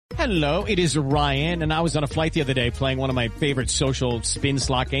Hello, it is Ryan, and I was on a flight the other day playing one of my favorite social spin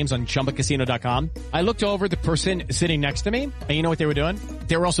slot games on ChumbaCasino.com. I looked over at the person sitting next to me, and you know what they were doing?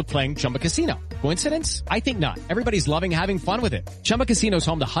 They were also playing Chumba Casino. Coincidence? I think not. Everybody's loving having fun with it. Chumba Casino is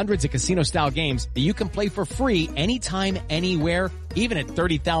home to hundreds of casino-style games that you can play for free anytime, anywhere, even at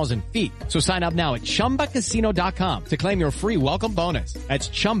 30,000 feet. So sign up now at ChumbaCasino.com to claim your free welcome bonus. That's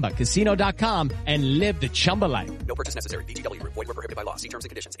ChumbaCasino.com and live the Chumba life. No purchase necessary. VGW. Void where prohibited by law. See terms and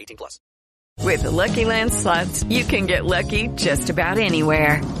conditions. 18+. With the Lucky Land Slots, you can get lucky just about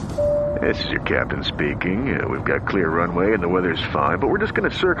anywhere. This is your captain speaking. We've got clear runway and the weather's fine, but we're just going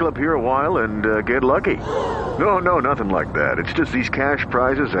to circle up here a while and get lucky. No, nothing like that. It's just these cash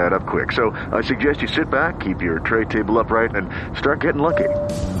prizes add up quick. So I suggest you sit back, keep your tray table upright, and start getting lucky.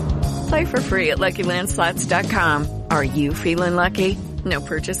 Play for free at LuckyLandSlots.com. Are you feeling lucky? No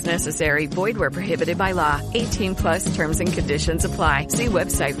purchase necessary. Void where prohibited by law. 18+ terms and conditions apply. See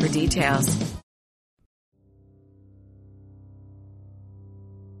website for details.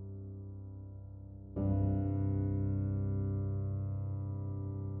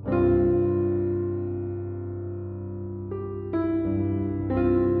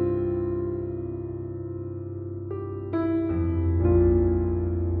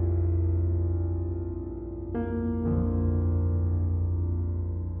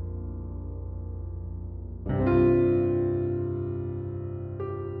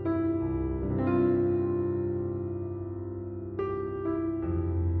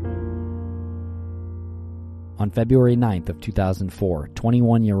 On February 9th of 2004,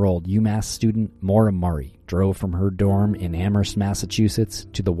 21-year-old UMass student Maura Murray drove from her dorm in Amherst, Massachusetts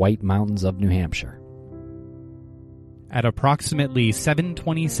to the White Mountains of New Hampshire. At approximately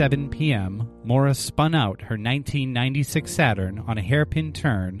 7:27 p.m., Maura spun out her 1996 Saturn on a hairpin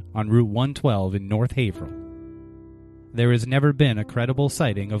turn on Route 112 in North Haverhill. There has never been a credible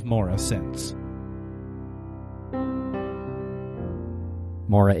sighting of Maura since.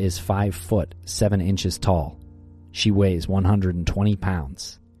 Maura is 5 foot 7 inches tall. She weighs 120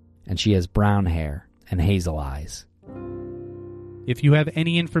 pounds, and she has brown hair and hazel eyes. If you have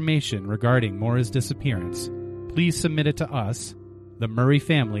any information regarding Maura's disappearance, please submit it to us, the Murray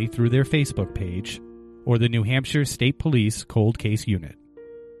family, through their Facebook page, or the New Hampshire State Police Cold Case Unit.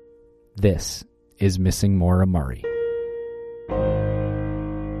 This is Missing Maura Murray.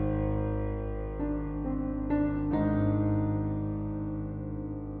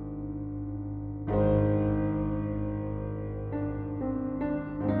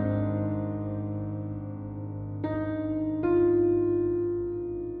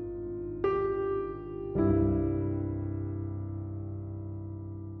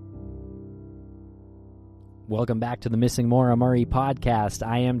 Welcome back to the Missing Maura Murray podcast.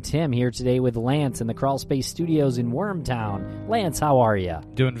 I am Tim, here today with Lance in the Crawl Space Studios in Wormtown. Lance, how are you?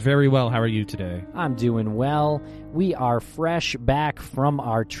 Doing very well. How are you today? I'm doing well. We are fresh back from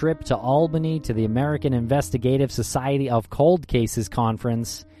our trip to Albany to the American Investigative Society of Cold Cases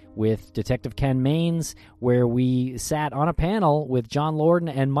conference with Detective Ken Mains, where we sat on a panel with John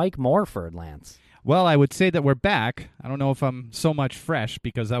Lorden and Mike Morford, Lance. Well, I would say that we're back. I don't know if I'm so much fresh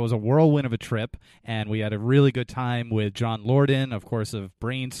because that was a whirlwind of a trip, and we had a really good time with John Lorden, of course, of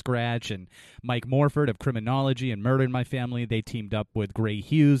Brain Scratch, and Mike Morford of Criminology and Murder in My Family. They teamed up with Gray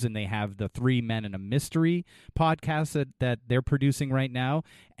Hughes, and they have the 3 Men and a Mystery podcast that they're producing right now,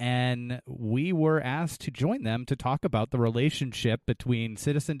 and we were asked to join them to talk about the relationship between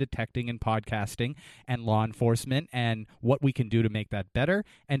citizen detecting and podcasting and law enforcement and what we can do to make that better,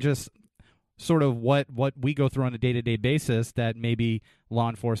 and just sort of what we go through on a day-to-day basis that maybe law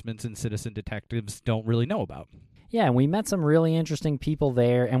enforcement and citizen detectives don't really know about. Yeah, and we met some really interesting people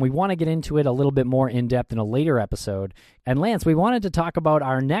there, and we want to get into it a little bit more in-depth in a later episode. And Lance, we wanted to talk about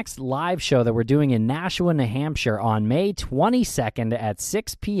our next live show that we're doing in Nashua, New Hampshire on May 22nd at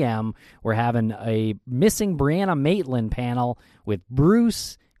 6 p.m. We're having a Missing Brianna Maitland panel with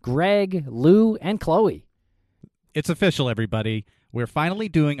Bruce, Greg, Lou, and Chloe. It's official, everybody. We're finally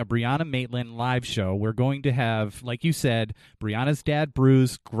doing a Brianna Maitland live show. We're going to have, like you said, Brianna's dad,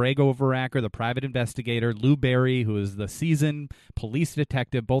 Bruce, Greg Overacker, the private investigator, Lou Berry, who is the seasoned police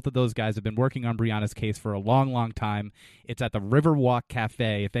detective. Both of those guys have been working on Brianna's case for a long, long time. It's at the Riverwalk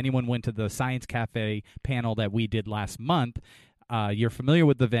Cafe. If anyone went to the Science Cafe panel that we did last month, you're familiar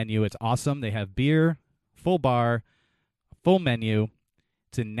with the venue. It's awesome. They have beer, full bar, full menu.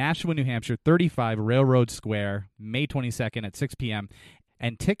 It's in Nashua, New Hampshire, 35 Railroad Square, May 22nd at 6 p.m.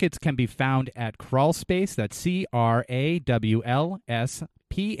 And tickets can be found at Crawlspace, that's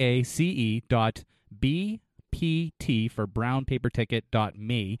CRAWLSPACE.BPACE PT for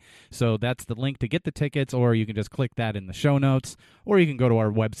brownpaperticket.me. So that's the link to get the tickets, or you can just click that in the show notes, or you can go to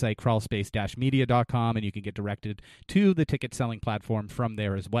our website, crawlspace-media.com, and you can get directed to the ticket selling platform from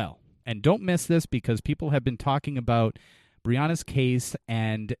there as well. And don't miss this, because people have been talking about Brianna's case,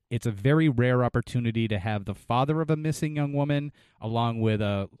 and it's a very rare opportunity to have the father of a missing young woman, along with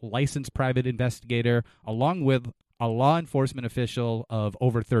a licensed private investigator, along with a law enforcement official of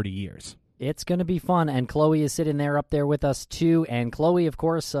over 30 years. It's going to be fun, and Chloe is sitting there up there with us, too. And Chloe, of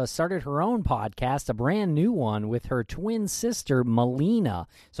course, started her own podcast, a brand new one, with her twin sister, Melina.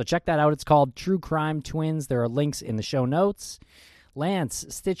 So check that out. It's called True Crime Twins. There are links in the show notes. Lance,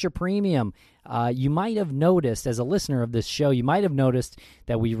 Stitcher Premium. You might have noticed, as a listener of this show, you might have noticed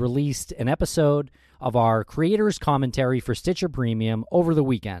that we released an episode of our creators' commentary for Stitcher Premium over the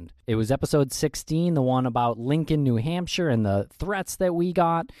weekend. It was episode 16, the one about Lincoln, New Hampshire, and the threats that we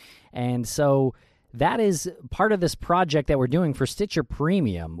got. And so that is part of this project that we're doing for Stitcher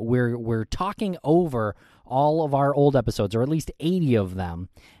Premium. We're talking over all of our old episodes, or at least 80 of them,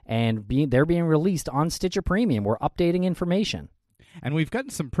 and they're being released on Stitcher Premium. We're updating information. And we've gotten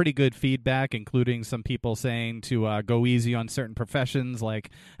some pretty good feedback, including some people saying to go easy on certain professions like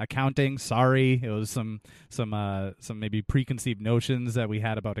accounting. Sorry, it was some maybe preconceived notions that we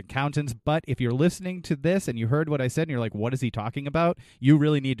had about accountants. But if you're listening to this and you heard what I said and you're like, what is he talking about? You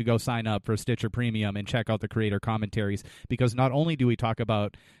really need to go sign up for Stitcher Premium and check out the creator commentaries, because not only do we talk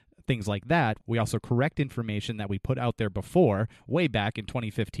about things like that, we also correct information that we put out there before, way back in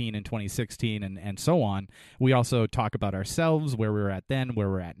 2015 and 2016 and so on. We also talk about ourselves, where we were at then, where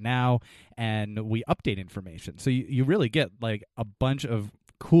we're at now, and we update information. So you really get like a bunch of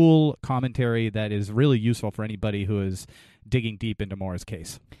cool commentary that is really useful for anybody who is digging deep into Maura's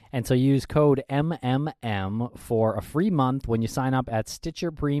case. And so use code MMM for a free month when you sign up at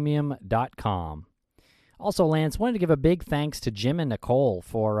StitcherPremium.com. Also, Lance, wanted to give a big thanks to Jim and Nicole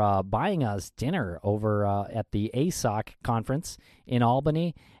for buying us dinner over at the ASOC conference in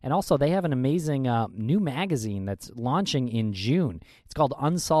Albany. And also, they have an amazing new magazine that's launching in June. It's called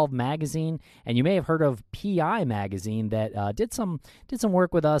Unsolved Magazine, and you may have heard of PI Magazine that did some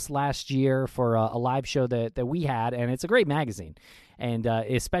work with us last year for a live show that we had, and it's a great magazine. And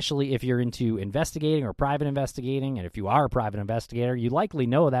especially if you're into investigating or private investigating, and if you are a private investigator, you likely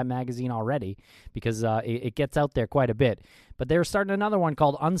know that magazine already because it gets out there quite a bit. But they're starting another one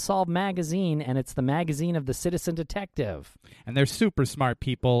called Unsolved Magazine, and it's the magazine of the citizen detective. And they're super smart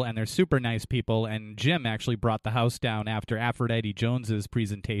people, and they're super nice people, and Jim actually brought the house down after Aphrodite Jones's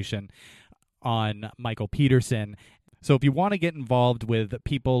presentation on Michael Peterson. So if you want to get involved with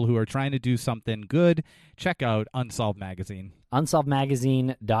people who are trying to do something good, check out Unsolved Magazine.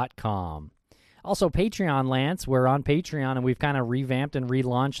 UnsolvedMagazine.com. Also, Patreon, Lance. We're on Patreon, and we've kind of revamped and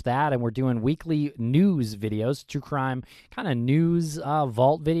relaunched that, and we're doing weekly news videos, true crime kind of news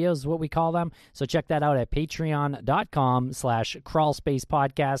vault videos is what we call them. So check that out at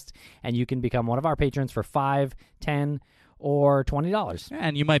patreon.com/crawlspacepodcast, and you can become one of our patrons for $5, $10, or $20.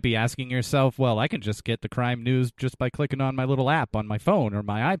 And you might be asking yourself, well, I can just get the crime news just by clicking on my little app on my phone or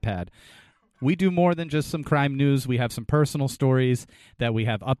my iPad. We do more than just some crime news. We have some personal stories that we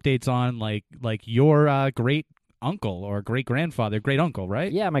have updates on, like your great uncle or great grandfather, great uncle,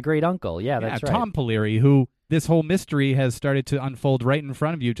 right? Yeah, my great uncle. Yeah, that's right. Tom Poliri, who this whole mystery has started to unfold right in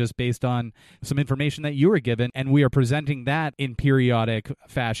front of you just based on some information that you were given, and we are presenting that in periodic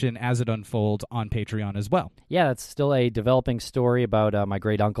fashion as it unfolds on Patreon as well. Yeah, that's still a developing story about my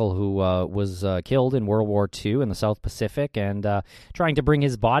great uncle who was killed in World War II in the South Pacific, and trying to bring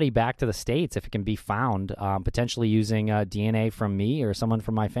his body back to the States if it can be found, potentially using DNA from me or someone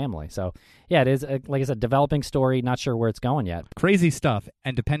from my family. So yeah, it is, like I said, developing story, not sure where it's going yet. Crazy stuff,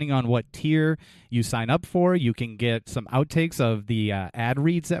 and depending on what tier you sign up for, you can get some outtakes of the ad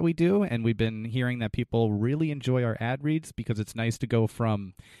reads that we do, and we've been hearing that people really enjoy our ad reads because it's nice to go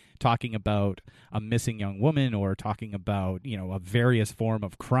from talking about a missing young woman or talking about, a various form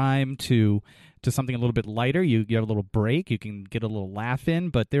of crime to something a little bit lighter. You get a little break, you can get a little laugh in,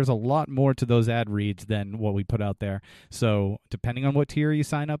 but there's a lot more to those ad reads than what we put out there. So depending on what tier you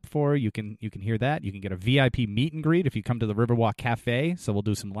sign up for, you can hear that. You can get a VIP meet and greet if you come to the Riverwalk Cafe. So we'll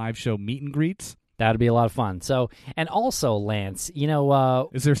do some live show meet and greets. That'd be a lot of fun. So, and also, Lance,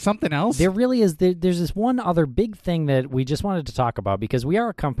 is there something else? There really is. There's this one other big thing that we just wanted to talk about because we are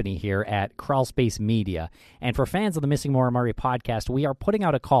a company here at Crawlspace Media, and for fans of the Missing Maura Murray podcast, we are putting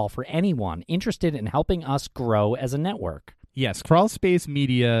out a call for anyone interested in helping us grow as a network. Yes, Crawlspace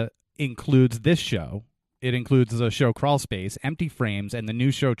Media includes this show, It includes the show Crawl Space, Empty Frames, and the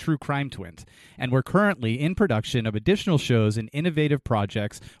new show True Crime Twins. And we're currently in production of additional shows and innovative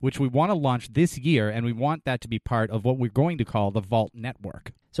projects, which we want to launch this year, and we want that to be part of what we're going to call the Vault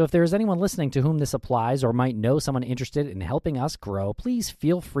Network. So if there is anyone listening to whom this applies or might know someone interested in helping us grow, please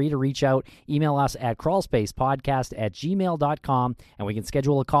feel free to reach out. Email us at crawlspacepodcast@gmail.com, and we can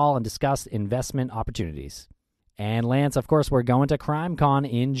schedule a call and discuss investment opportunities. And Lance, of course, we're going to CrimeCon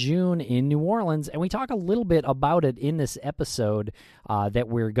in June in New Orleans, and we talk a little bit about it in this episode that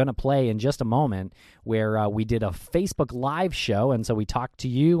we're going to play in just a moment, where we did a Facebook Live show, and so we talked to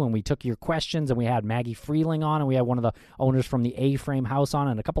you, and we took your questions, and we had Maggie Freeling on, and we had one of the owners from the A-Frame House on,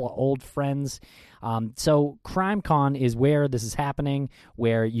 and a couple of old friends. So CrimeCon is where this is happening,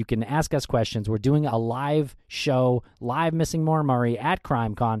 where you can ask us questions. We're doing a live show, live Missing Maura Murray at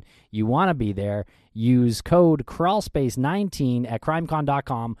CrimeCon. You want to be there. Use code CrawlSpace19 at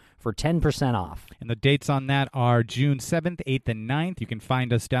crimecon.com for 10% off. And the dates on that are June 7th, 8th, and 9th. You can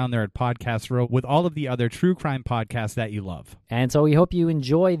find us down there at Podcast Row with all of the other true crime podcasts that you love. And so we hope you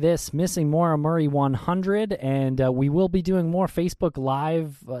enjoy this Missing Maura Murray 100, and we will be doing more Facebook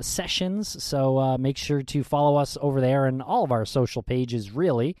Live sessions, so make sure to follow us over there and all of our social pages,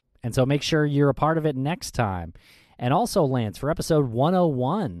 really. And so make sure you're a part of it next time. And also, Lance, for episode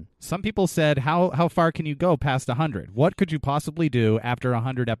 101. Some people said, how far can you go past 100? What could you possibly do after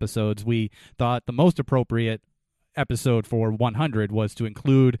 100 episodes? We thought the most appropriate episode for 100 was to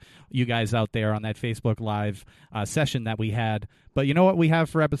include you guys out there on that Facebook Live session that we had. But you know what we have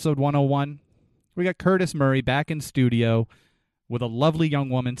for episode 101? We got Curtis Murray back in studio with a lovely young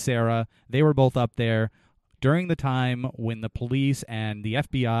woman, Sarah. They were both up there during the time when the police and the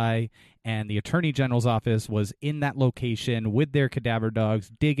FBI and the Attorney General's office was in that location with their cadaver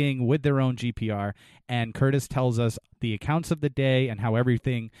dogs, digging with their own GPR, and Curtis tells us the accounts of the day and how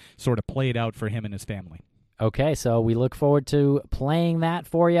everything sort of played out for him and his family. Okay, so we look forward to playing that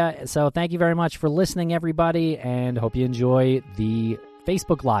for you. So thank you very much for listening, everybody, and hope you enjoy the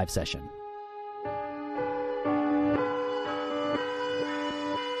Facebook Live session.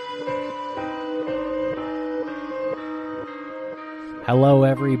 Hello,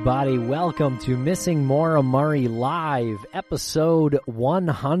 everybody. Welcome to Missing Maura Murray Live, episode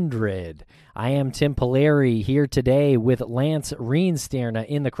 100. I am Tim Polari here today with Lance Reenstierna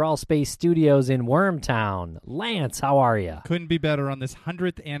in the Crawl Space Studios in Wormtown. Lance, how are you? Couldn't be better on this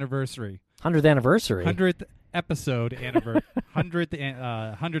 100th anniversary. 100th anniversary? 100th episode anniversary.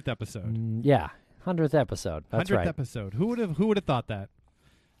 100th episode. Yeah, 100th episode. That's 100th right. episode. Who would have thought that?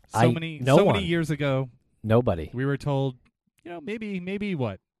 No many years ago. Nobody. We were told, maybe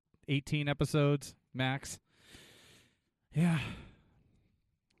what, 18 episodes max? Yeah.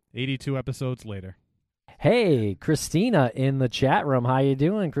 82 episodes later. Hey, Christina in the chat room. How you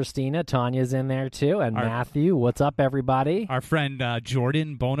doing, Christina? Tanya's in there too, and Matthew. What's up, everybody? Our friend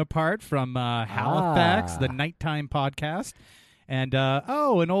Jordan Bonaparte from Halifax, the Nighttime Podcast. And,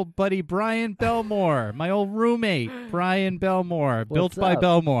 an old buddy, Brian Belmore, my old roommate, Brian Belmore, built by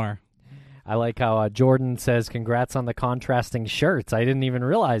Belmore. I like how Jordan says, "Congrats on the contrasting shirts." I didn't even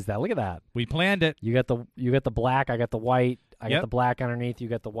realize that. Look at that. We planned it. You got the black. I got the white. I got the black underneath. You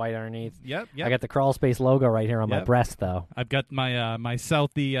got the white underneath. Yep. I got the Crawl Space logo right here on my breast, though. I've got my my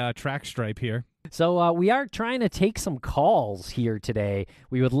Southie track stripe here. So we are trying to take some calls here today.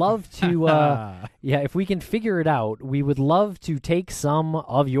 We would love to, if we can figure it out, we would love to take some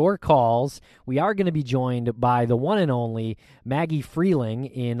of your calls. We are going to be joined by the one and only Maggie Freeling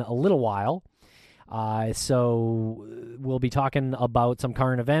in a little while. So we'll be talking about some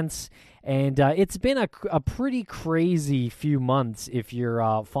current events. And it's been a pretty crazy few months if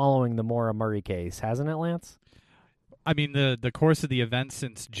you're following the Maura Murray case, hasn't it, Lance? I mean, the course of the events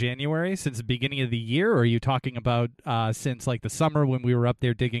since January, since the beginning of the year, or are you talking about since like the summer when we were up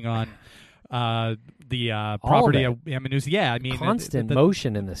there digging on the property of Amanuense? Yeah, I mean, constant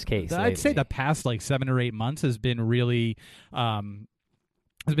motion in this case. I'd say the past like 7 or 8 months has been really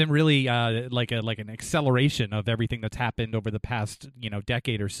like an acceleration of everything that's happened over the past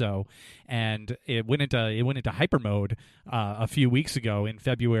decade or so, and it went into hyper mode a few weeks ago in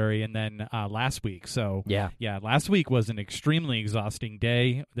February, and then last week. So yeah, last week was an extremely exhausting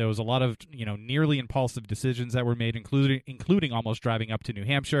day. There was a lot of nearly impulsive decisions that were made, including almost driving up to New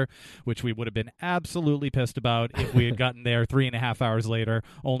Hampshire, which we would have been absolutely pissed about if we had gotten there 3.5 hours later,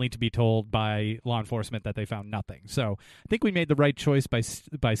 only to be told by law enforcement that they found nothing. So I think we made the right choice by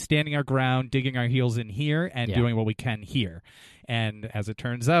standing our ground, digging our heels in here, and doing what we can here. And as it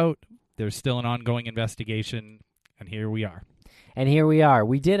turns out, there's still an ongoing investigation, and here we are.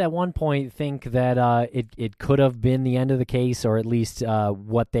 We did at one point think that it could have been the end of the case, or at least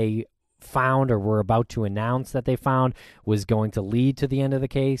what they found or were about to announce that they found was going to lead to the end of the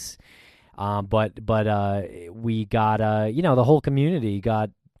case. But we got the whole community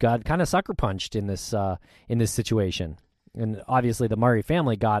got kind of sucker punched in this situation, and obviously the Murray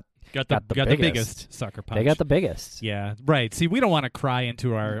family got the biggest sucker punch. They got the biggest. Yeah, right. See, we don't want to cry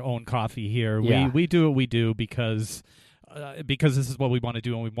into our own coffee here. Yeah. We do what we do because this is what we want to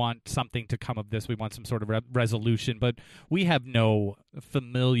do, and we want something to come of this. We want some sort of resolution, but we have no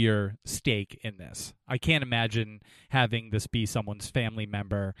familiar stake in this. I can't imagine having this be someone's family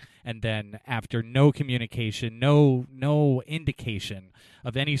member, and then after no communication, no indication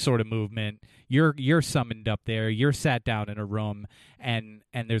of any sort of movement, you're summoned up there, you're sat down in a room, and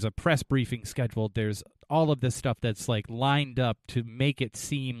there's a press briefing scheduled. There's all of this stuff that's like lined up to make it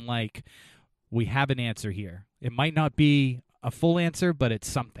seem like we have an answer here. It might not be a full answer, but it's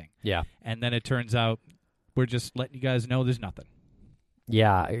something. Yeah. And then it turns out we're just letting you guys know there's nothing.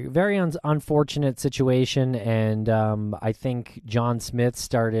 Yeah, very unfortunate situation, and I think John Smith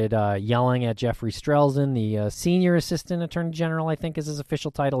started yelling at Jeffrey Strelzin, the Senior Assistant Attorney General, I think is his official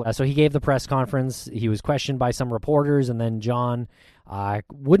title. So he gave the press conference. He was questioned by some reporters, and then John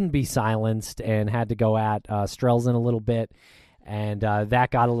wouldn't be silenced and had to go at Strelzin a little bit. And that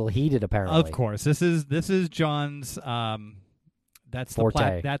got a little heated, apparently. Of course, this is John's. That's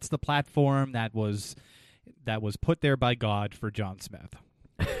forte. That's the platform that was put there by God for John Smith.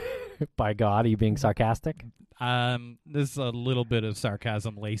 By God, are you being sarcastic? There's a little bit of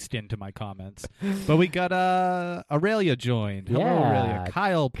sarcasm laced into my comments, but we got Aurelia joined. Hello, Aurelia.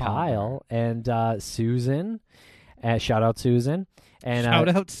 Kyle and Susan. Shout out Susan. And shout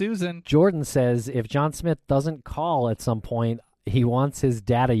out Susan. Jordan says if John Smith doesn't call at some point, he wants his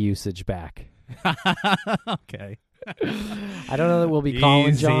data usage back. Okay. I don't know that we'll be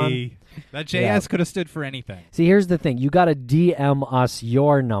calling John. That JS could have stood for anything. See, here's the thing. You got to DM us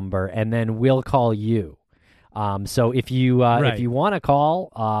your number, and then we'll call you. So if you want to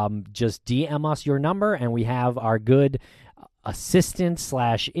call, just DM us your number, and we have our good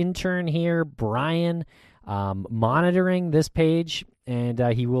assistant/intern here, Brian, monitoring this page, and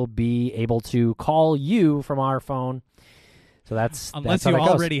he will be able to call you from our phone. So unless you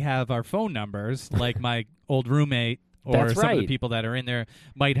already have our phone numbers, like my old roommate or some of the people that are in there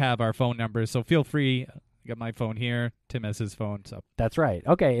might have our phone numbers. So feel free. I got my phone here. Tim has his phone. So that's right.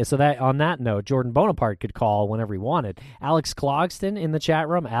 Okay, so that on that note, Jordan Bonaparte could call whenever he wanted. Alex Clogston in the chat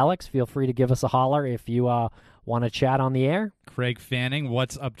room. Alex, feel free to give us a holler if you want to chat on the air. Craig Fanning,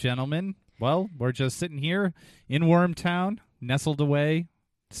 what's up, gentlemen? Well, we're just sitting here in Wormtown, nestled away,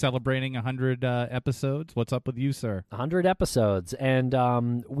 celebrating 100 episodes. What's up with you, sir? 100 episodes.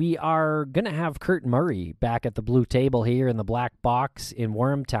 And we are going to have Kurt Murray back at the Blue Table here in the Black Box in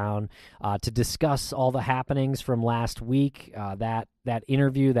Wormtown to discuss all the happenings from last week. That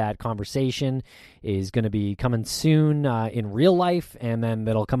interview, that conversation is going to be coming soon in real life, and then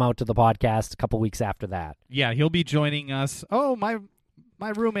it'll come out to the podcast a couple weeks after that. Yeah, he'll be joining us. Oh, my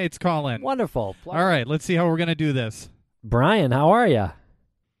roommate's calling. Wonderful. All right, let's see how we're going to do this. Brian, how are you?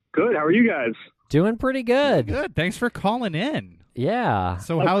 Good. How are you guys? Doing pretty good. Good. Thanks for calling in. Yeah.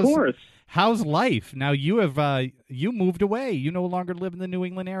 So how's life? Now you have you moved away. You no longer live in the New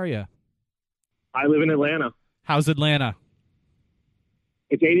England area. I live in Atlanta. How's Atlanta?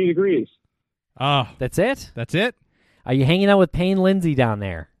 It's 80 degrees. Oh, that's it? That's it? Are you hanging out with Payne Lindsay down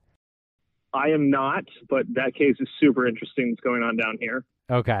there? I am not, but that case is super interesting. What's going on down here?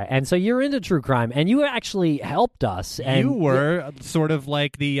 Okay, and so you're into true crime, and you actually helped us. And you were sort of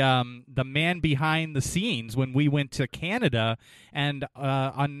like the man behind the scenes when we went to Canada and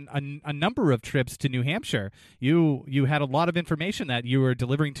on a number of trips to New Hampshire. You had a lot of information that you were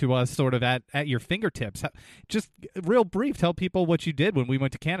delivering to us sort of at your fingertips. Just real brief, tell people what you did when we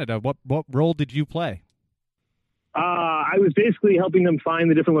went to Canada. What role did you play? I was basically helping them find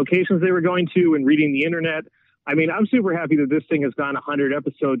the different locations they were going to and reading the internet. I mean, I'm super happy that this thing has gone 100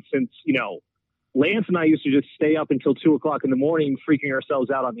 episodes since, Lance and I used to just stay up until 2 o'clock in the morning freaking ourselves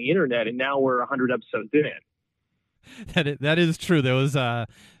out on the internet, and now we're 100 episodes in. That is true. There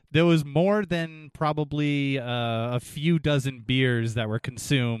was more than probably a few dozen beers that were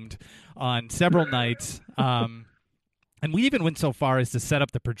consumed on several nights. And we even went so far as to set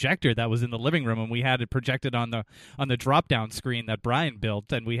up the projector that was in the living room, and we had it projected on the drop-down screen that Brian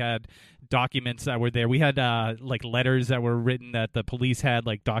built, and we had documents that were there. We had like letters that were written that the police had,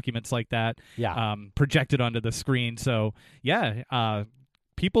 like documents like that, projected onto the screen. So yeah,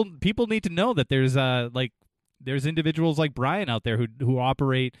 people need to know that there's individuals like Brian out there who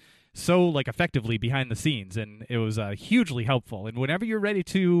operate so like effectively behind the scenes, and it was hugely helpful. And whenever you're ready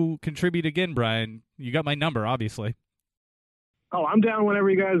to contribute again, Brian, you got my number, obviously. Oh, I'm down whenever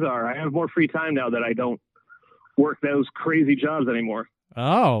you guys are. I have more free time now that I don't work those crazy jobs anymore.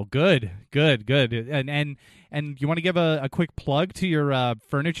 Oh, good. And you want to give a quick plug to your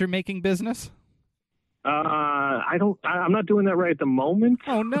furniture making business? I'm not doing that right at the moment.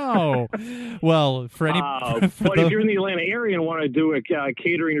 Oh no. Well, for any, but if you're in the Atlanta area and want to do a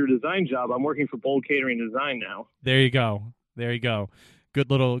catering or design job, I'm working for Bold Catering and Design now. There you go.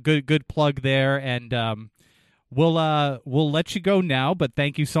 Good plug there, and we'll let you go now. But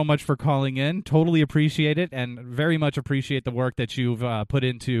thank you so much for calling in. Totally appreciate it, and very much appreciate the work that you've put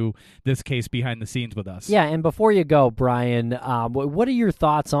into this case behind the scenes with us. Yeah, and before you go, Brian, what are your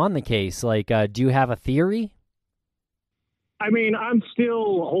thoughts on the case? Like, do you have a theory? I mean, I'm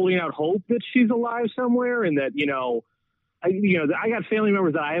still holding out hope that she's alive somewhere, and that I got family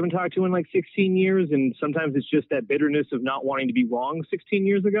members that I haven't talked to in like 16 years, and sometimes it's just that bitterness of not wanting to be wrong 16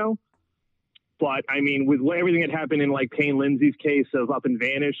 years ago. But I mean, with everything that happened in like Payne Lindsay's case of Up and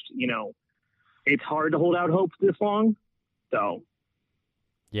Vanished, it's hard to hold out hope this long. So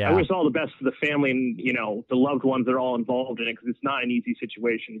yeah, I wish all the best for the family and, the loved ones that are all involved in it, because it's not an easy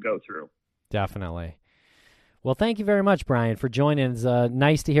situation to go through. Definitely. Well, thank you very much, Brian, for joining. It's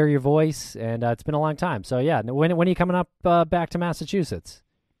nice to hear your voice, and it's been a long time. So, yeah, when are you coming up back to Massachusetts?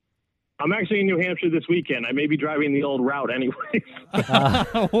 I'm actually in New Hampshire this weekend. I may be driving the old route anyway.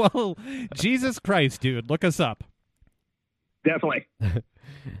 Well, Jesus Christ, dude, look us up. Definitely.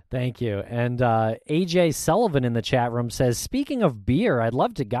 Thank you. And AJ Sullivan in the chat room says, speaking of beer, I'd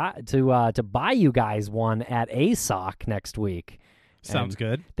love to buy you guys one at ASOC next week. Sounds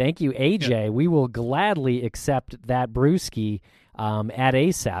good. Thank you, AJ. Yeah. We will gladly accept that brewski at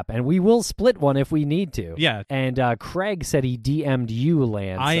ASAP, and we will split one if we need to. Yeah. And Craig said he DM'd you,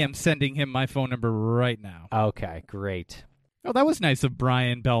 Lance. I am sending him my phone number right now. Okay, great. Oh, that was nice of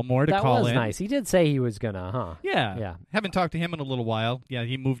Brian Belmore to call in. That was nice. He did say he was going to, huh? Yeah. Haven't talked to him in a little while. Yeah,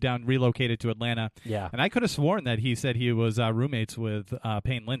 he moved down, relocated to Atlanta. Yeah. And I could have sworn that he said he was roommates with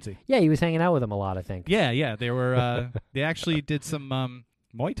Payne Lindsay. Yeah, he was hanging out with him a lot, I think. Yeah. They were. They actually did some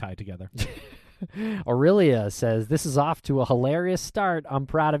Muay Thai together. Aurelia says, this is off to a hilarious start. I'm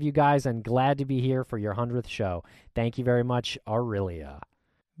proud of you guys and glad to be here for your 100th show. Thank you very much, Aurelia.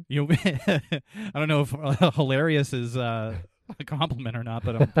 I don't know if hilarious is a compliment or not,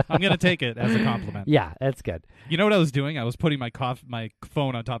 but I'm going to take it as a compliment. Yeah, that's good. You know what I was doing? I was putting my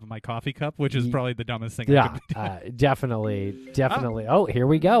phone on top of my coffee cup, which is probably the dumbest thing I could be doing. Definitely. Oh, here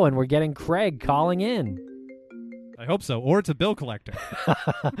we go, and we're getting Craig calling in. I hope so. Or it's a bill collector.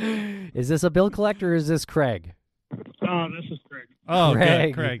 Is this a bill collector or is this Craig? Oh, this is Craig. Oh,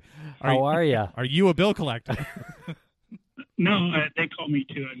 Craig. Good, Craig. How are you? Are you a bill collector? No, they call me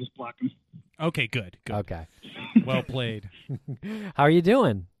too. I just block them. Okay, good. Okay. Well played. How are you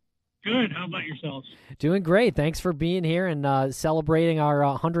doing? Good. How about yourselves? Doing great. Thanks for being here and celebrating our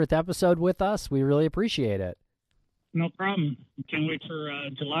 100th episode with us. We really appreciate it. No problem. Can't wait for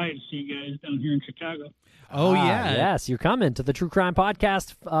July to see you guys down here in Chicago. Oh, yeah. Yes, you're coming to the True Crime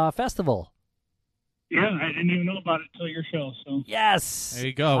Podcast Festival. Yeah, I didn't even know about it until your show. So yes. There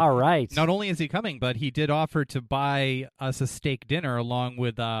you go. All right. Not only is he coming, but he did offer to buy us a steak dinner along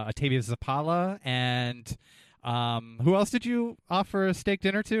with Octavia Zapala. And who else did you offer a steak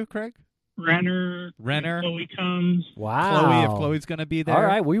dinner to, Craig? Renner. Chloe comes. Wow. Chloe, if Chloe's going to be there. All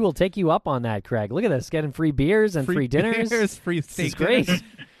right, we will take you up on that, Craig. Look at this, getting free beers and free dinners. Free steak. This is great.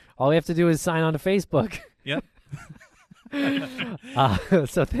 All we have to do is sign on to Facebook. Yep.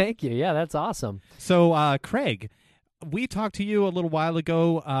 So thank you. Yeah, that's awesome. So, Craig, we talked to you a little while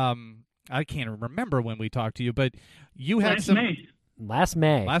ago. I can't remember when we talked to you, but you had Last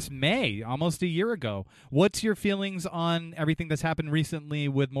May, almost a year ago. What's your feelings on everything that's happened recently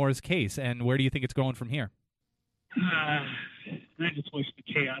with Moore's case, and where do you think it's going from here? I just wish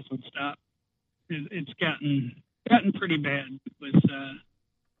the chaos would stop. It's gotten pretty bad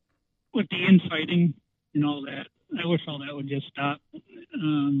with the infighting and all that. I wish all that would just stop.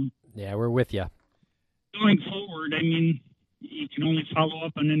 Yeah, we're with you. Going forward, I mean, you can only follow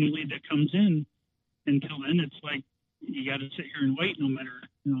up on any lead that comes in. Until then, it's like you got to sit here and wait, no matter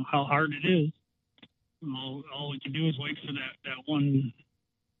how hard it is. All we can do is wait for that one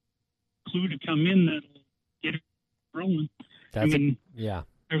clue to come in that'll get it rolling.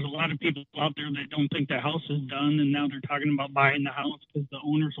 There's a lot of people out there that don't think the house is done, and now they're talking about buying the house because the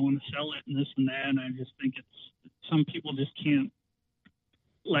owners want to sell it and this and that. And I just think some people just can't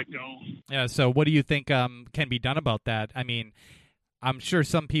let go. Yeah. So what do you think can be done about that? I mean, I'm sure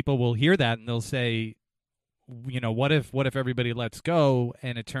some people will hear that and they'll say, what if everybody lets go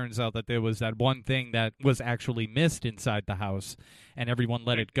and it turns out that there was that one thing that was actually missed inside the house and everyone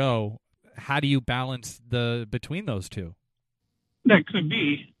let it go? How do you balance between those two? That could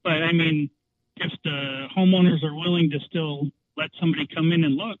be, but I mean, if the homeowners are willing to still let somebody come in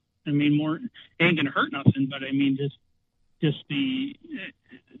and look, I mean, more ain't gonna hurt nothing. But I mean, just the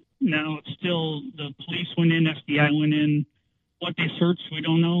now it's still the police went in, FBI went in. What they searched, we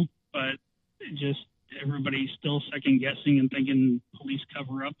don't know, but just everybody's still second guessing and thinking police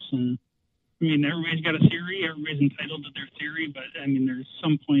cover-ups. And I mean, everybody's got a theory. Everybody's entitled to their theory, but I mean, there's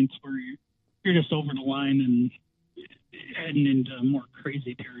some points where you're just over the line and heading into more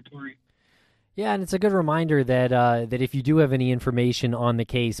crazy territory. Yeah, and it's a good reminder that that if you do have any information on the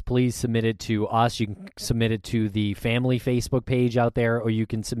case, please submit it to us. You can submit it to the family Facebook page out there, or you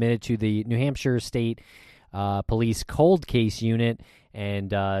can submit it to the New Hampshire State Police Cold Case Unit.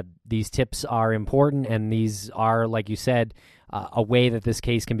 And these tips are important, and these are, like you said, a way that this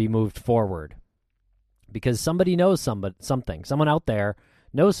case can be moved forward. Because somebody knows something. Someone out there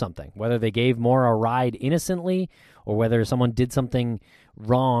knows something, whether they gave Maura a ride innocently or whether someone did something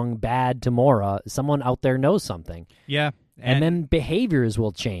wrong, bad to Maura. Someone out there knows something. Yeah. And then behaviors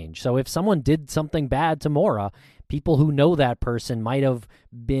will change. So if someone did something bad to Maura, people who know that person might have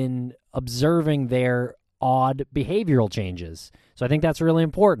been observing their odd behavioral changes. So I think that's really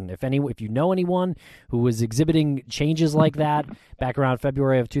important. If you know anyone who was exhibiting changes like that back around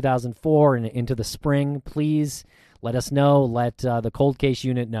February of 2004 and into the spring, please let us know. Let the cold case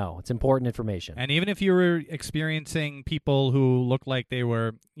unit know. It's important information. And even if you were experiencing people who looked like they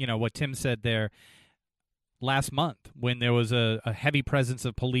were, what Tim said there, last month when there was a heavy presence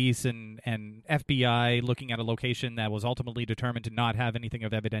of police and FBI looking at a location that was ultimately determined to not have anything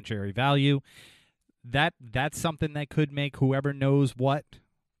of evidentiary value, that's something that could make whoever knows what,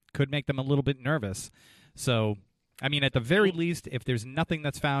 could make them a little bit nervous. So, I mean, at the very least, if there's nothing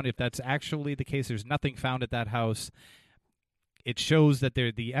that's found, if that's actually the case, there's nothing found at that house, it shows that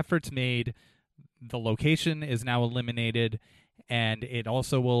the efforts made, the location is now eliminated, and it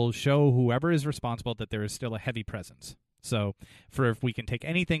also will show whoever is responsible that there is still a heavy presence. So if we can take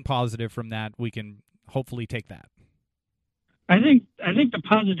anything positive from that, we can hopefully take that. I think the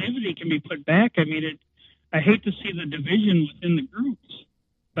positivity can be put back. I mean, I hate to see the division within the groups,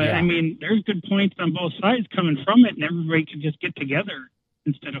 but Yeah. I mean, there's good points on both sides coming from it, and everybody could just get together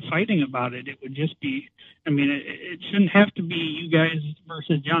instead of fighting about it. It would just be, I mean, it shouldn't have to be you guys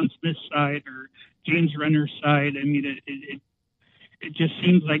versus John Smith's side or James Renner's side. I mean, it just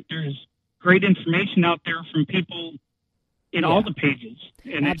seems like there's great information out there from people in all the pages,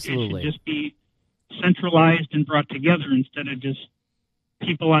 and it should just be centralized and brought together instead of just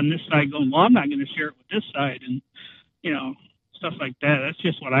people on this side going, well, I'm not going to share it with this side, and stuff like that. That's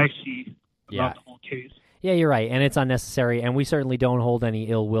just what I see about the whole case. Yeah, you're right, and it's unnecessary, and we certainly don't hold any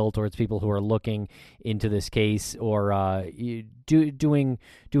ill will towards people who are looking into this case or doing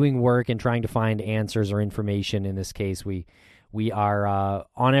work and trying to find answers or information in this case. We are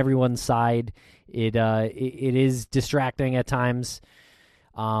on everyone's side. It is distracting at times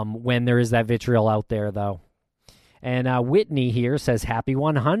when there is that vitriol out there, though. And Whitney here says, happy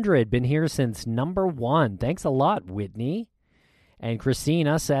 100. Been here since number 1. Thanks a lot, Whitney. And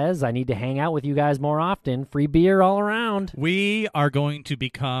Christina says, I need to hang out with you guys more often. Free beer all around. We are going to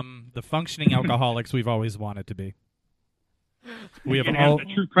become the functioning alcoholics we've always wanted to be. We have all the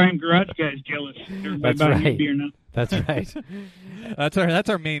True Crime Garage guys jealous. Everybody That's buying right. beer now. That's right. That's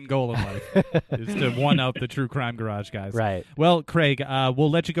our main goal in life, is to one-up the True Crime Garage guys. Right. Well, Craig,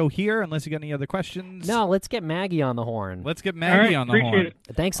 we'll let you go here unless you got any other questions. No, let's get Maggie on the horn. Let's get Maggie on the horn. Appreciate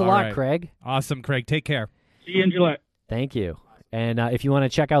it. Thanks a All lot, right. Craig. Awesome, Craig. Take care. See you in July. Thank you. And if you want to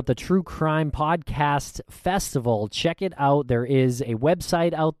check out the True Crime Podcast Festival, check it out. There is a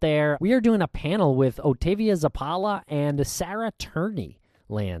website out there. We are doing a panel with Otavia Zapala and Sarah Turney,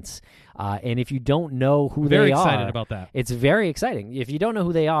 Lance. And if you don't know who Very they are... excited about that. It's very exciting. If you don't know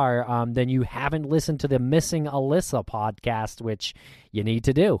who they are, then you haven't listened to the Missing Alyssa podcast, which you need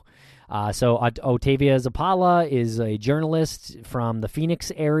to do. So Otavia Zapala is a journalist from the Phoenix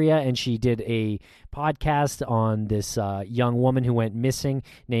area, and she did a podcast on this young woman who went missing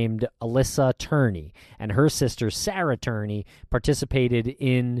named Alyssa Turney. And her sister, Sarah Turney, participated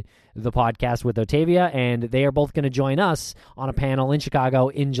in the podcast with Otavia, and they are both going to join us on a panel in Chicago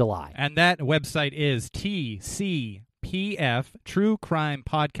in July. And that website is TCPF, True Crime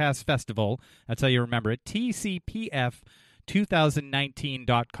Podcast Festival. That's how you remember it,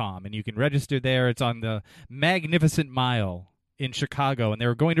 TCPF2019.com. And you can register there. It's on the Magnificent Mile in Chicago, and they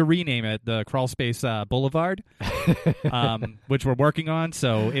were going to rename it the Crawlspace Boulevard, which we're working on,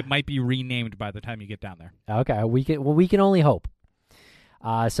 so it might be renamed by the time you get down there. Okay, we can only hope.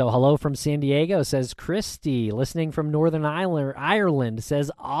 So hello from San Diego, says Christy. Listening from Northern Ireland,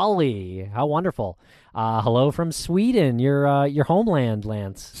 says Ollie. How wonderful. Hello from Sweden, your homeland,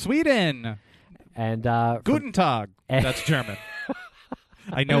 Lance. Sweden. And Guten Tag. That's German.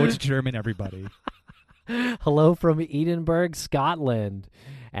 I know it's German, everybody. Hello from Edinburgh, Scotland.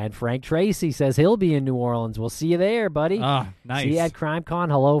 And Frank Tracy says he'll be in New Orleans. We'll see you there, buddy. Ah, nice. See you at CrimeCon.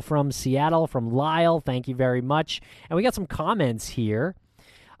 Hello from Seattle, from Lyle. Thank you very much. And we got some comments here.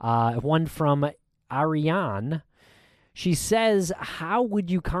 One from Ariane. She says, how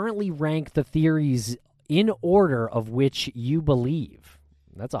would you currently rank the theories in order of which you believe?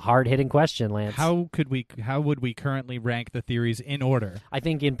 That's a hard-hitting question, Lance. How would we currently rank the theories in order? I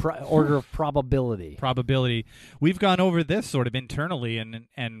think in order of probability. Probability. We've gone over this sort of internally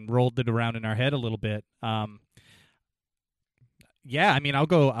and rolled it around in our head a little bit. Yeah, I mean,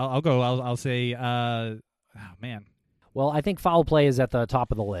 I'll say, oh man. Well, I think foul play is at the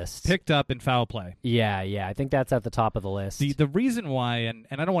top of the list. Picked up in foul play. Yeah, I think that's at the top of the list. The reason why, and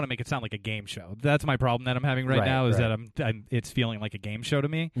I don't want to make it sound like a game show. That's my problem that I'm having right now is that it's feeling like a game show to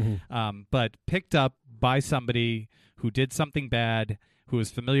me. Mm-hmm. But picked up by somebody who did something bad, who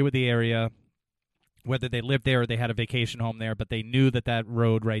is familiar with the area, whether they lived there or they had a vacation home there, but they knew that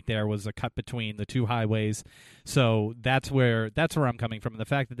road right there was a cut between the two highways. So that's where I'm coming from. And the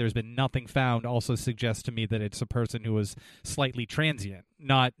fact that there's been nothing found also suggests to me that it's a person who was slightly transient,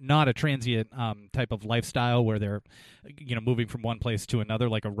 not a transient type of lifestyle where they're moving from one place to another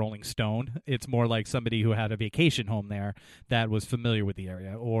like a rolling stone. It's more like somebody who had a vacation home there that was familiar with the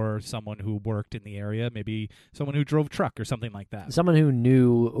area, or someone who worked in the area, maybe someone who drove truck or something like that. Someone who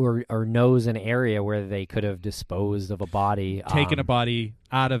knew or knows an area where they could have disposed of a body. Taken a body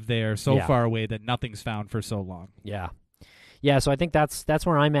out of there so far away that nothing's found for so long. Yeah, so I think that's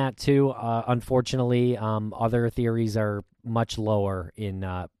where I'm at too. Unfortunately, other theories are much lower in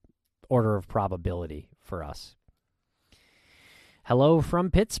order of probability for us. Hello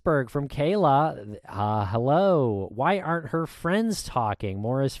from Pittsburgh, from Kayla. Hello. Why aren't her friends talking?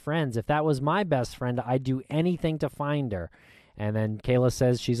 Mora's friends. If that was my best friend, I'd do anything to find her. And then Kayla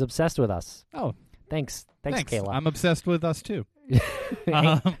says she's obsessed with us. Oh, thanks, Kayla. I'm obsessed with us too.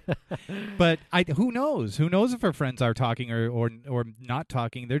 But who knows? Who knows if her friends are talking or not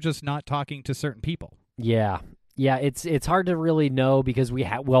talking? They're just not talking to certain people. Yeah. It's hard to really know because we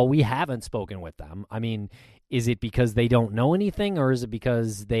haven't spoken with them. I mean, is it because they don't know anything, or is it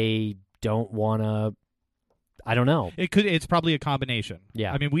because they don't want to? I don't know. It's probably a combination.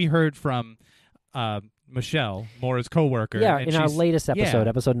 Yeah. I mean, we heard from Michelle, Mora's coworker. Yeah, and in our latest episode,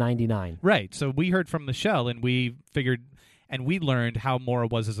 episode 99. Right. So we heard from Michelle, and we figured, and we learned how Mora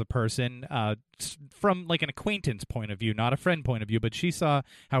was as a person from like an acquaintance point of view, not a friend point of view. But she saw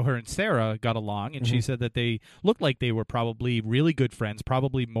how her and Sarah got along, and she said that they looked like they were probably really good friends,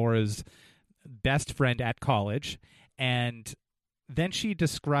 probably Mora's best friend at college. And then she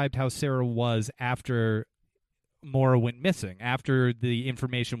described how Sarah was after Mora went missing, after the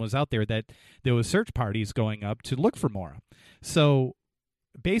information was out there that there was search parties going up to look for Mora. So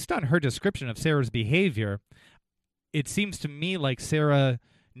based on her description of Sarah's behavior, it seems to me like Sarah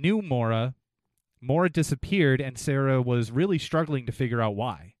knew Mora disappeared, and Sarah was really struggling to figure out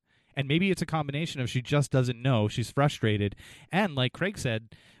why. And maybe it's a combination of she just doesn't know, she's frustrated, and like Craig said,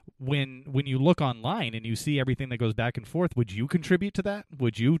 when you look online and you see everything that goes back and forth, would you contribute to that?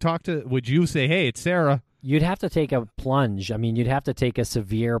 Would you say, hey, it's Sarah? You'd have to take a plunge. I mean, you'd have to take a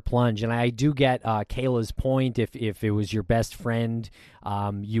severe plunge. And I do get Kayla's point. If it was your best friend,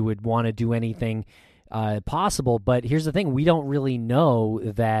 you would want to do anything possible. But here's the thing. We don't really know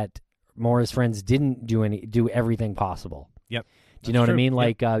that Mora's friends didn't do everything possible. Yep. Do you know what I mean?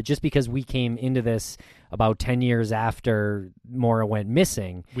 Like, just because we came into this about 10 years after Mora went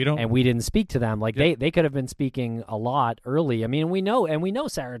missing, and we didn't speak to them, like they could have been speaking a lot early. I mean, we know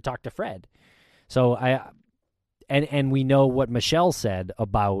Sarah talked to Fred. So and we know what Michelle said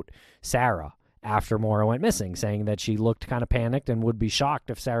about Sarah after Mora went missing, saying that she looked kind of panicked and would be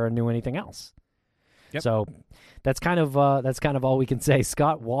shocked if Sarah knew anything else. Yep. So that's kind of all we can say.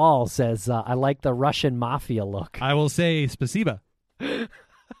 Scott Wall says, I like the Russian mafia look. I will say spasiba.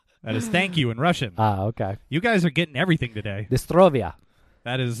 That is thank you in Russian. Okay. You guys are getting everything today. Distrovia.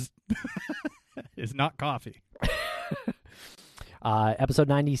 That is is not coffee. Episode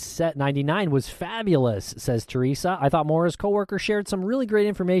 99 was fabulous, says Teresa. I thought Mora's coworker shared some really great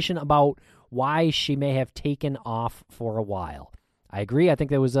information about why she may have taken off for a while. I agree. I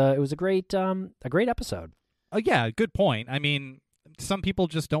think it was a great episode. Yeah, good point. I mean, some people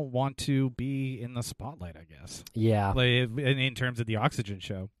just don't want to be in the spotlight, I guess. Yeah. Like, in terms of the Oxygen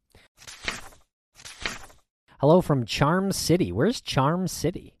show. Hello from Charm City. Where's Charm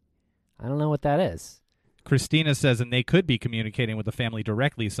City? I don't know what that is. Christina says, and they could be communicating with the family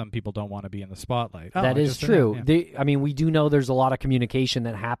directly. Some people don't want to be in the spotlight. That is true. Yeah. We do know there's a lot of communication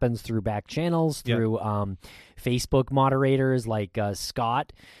that happens through back channels, through Facebook moderators like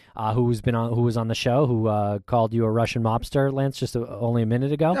Scott, who was on the show, who called you a Russian mobster, Lance, just only a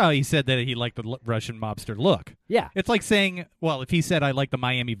minute ago. No, he said that he liked the Russian mobster look. Yeah. It's like saying, well, if he said I like the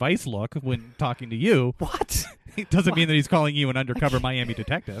Miami Vice look when talking to you, what? It doesn't mean that he's calling you an undercover Miami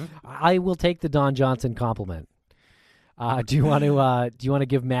detective. I will take the Don Johnson compliment. Do you want to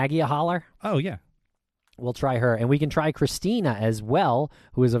give Maggie a holler? Oh yeah. We'll try her, and we can try Christina as well,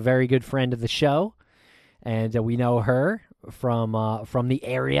 who is a very good friend of the show, and we know her from the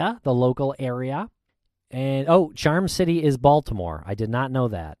area, the local area. And Charm City is Baltimore. I did not know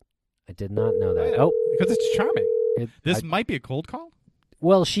that. Oh, because it's charming. This might be a cold call.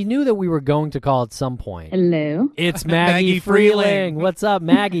 Well, she knew that we were going to call at some point. Hello. It's Maggie Freeling. What's up,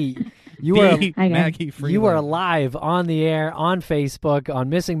 Maggie? You are live on the air on Facebook on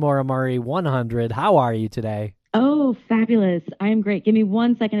Missing Maura Murray 100. How are you today? Oh, fabulous. I'm great. Give me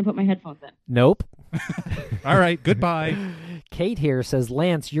 1 second to put my headphones in. Nope. All right, goodbye. Kate here says,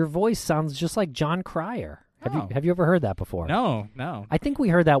 Lance, your voice sounds just like John Cryer. Have you ever heard that before? No. I think we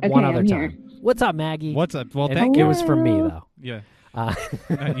heard that one other time. What's up, Maggie? What's up? Well, thank you. It was from me, though. Yeah.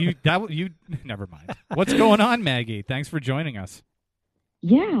 You never mind. What's going on, Maggie? Thanks for joining us.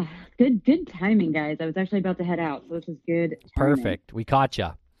 Yeah, good timing, guys. I was actually about to head out, so this is good timing. Perfect. We caught you.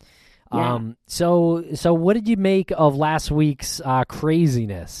 Yeah. So what did you make of last week's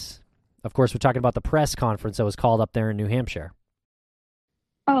craziness? Of course, we're talking about the press conference that was called up there in New Hampshire.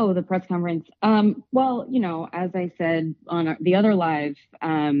 Oh, the press conference. Well, as I said on the other live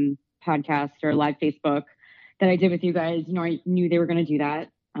podcast or live Facebook that I did with you guys, I knew they were going to do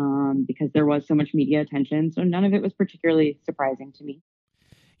that because there was so much media attention. So none of it was particularly surprising to me.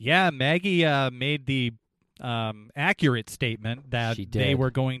 Yeah, Maggie made the accurate statement that they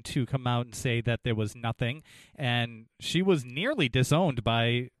were going to come out and say that there was nothing, and she was nearly disowned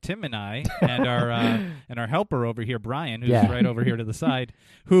by Tim and I and our helper over here, Brian, who's right over here to the side,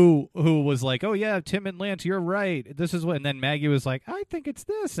 who was like, "Oh yeah, Tim and Lance, you're right. This is what." And then Maggie was like, "I think it's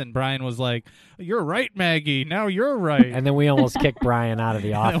this," and Brian was like, "You're right, Maggie. Now you're right." And then we almost kicked Brian out of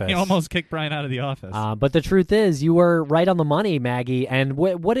the office. But the truth is, you were right on the money, Maggie. And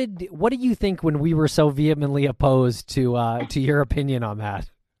what did you think when we were so vehemently opposed to your opinion on that?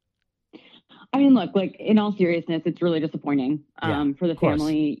 I mean, look, like in all seriousness, it's really disappointing for the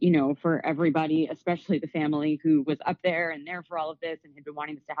family, for everybody, especially the family who was up there and there for all of this and had been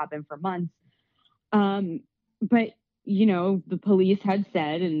wanting this to happen for months. But, the police had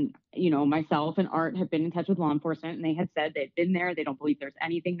said, and, myself and Art have been in touch with law enforcement, and they had said they'd been there. They don't believe there's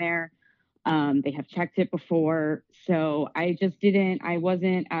anything there. They have checked it before. So I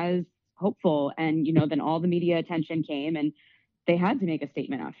wasn't as hopeful. And, then all the media attention came and they had to make a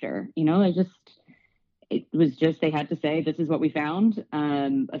statement after, it was just, they had to say, this is what we found,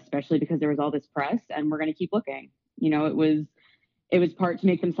 especially because there was all this press and we're going to keep looking. It was part to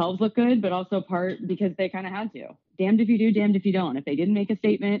make themselves look good, but also part because they kind of had to. Damned if you do, damned if you don't. If they didn't make a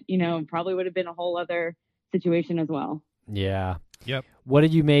statement, probably would have been a whole other situation as well. Yeah. Yep. What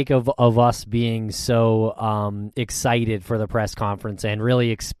did you make of us being so excited for the press conference and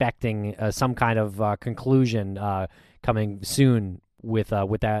really expecting some kind of conclusion coming soon with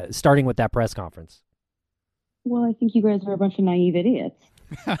that, starting with that press conference? Well, I think you guys are a bunch of naive idiots.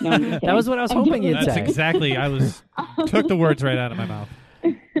 No, that was what I was hoping you'd say. That's exactly. Took the words right out of my mouth.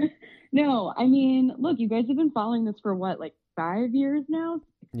 No, I mean, look, you guys have been following this for what, like 5 years now?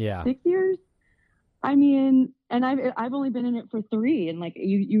 Yeah. 6 years? I mean, and I've only been in it for 3, and like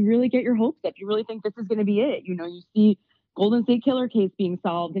you really get your hopes up. You really think this is going to be it. You see Golden State Killer case being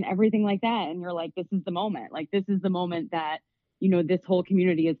solved and everything like that, and you're like, this is the moment. Like this is the moment that this whole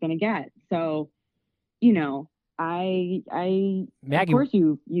community is going to get. So, Maggie, of course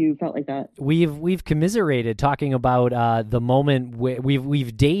you felt like that. We've commiserated talking about the moment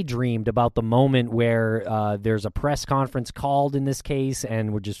we've daydreamed about the moment where there's a press conference called in this case,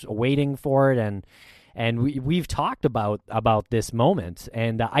 and we're just waiting for it, and we've talked about this moment,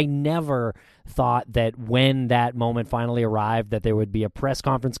 and I never thought that when that moment finally arrived that there would be a press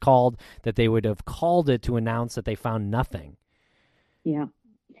conference called, that they would have called it to announce that they found nothing. Yeah.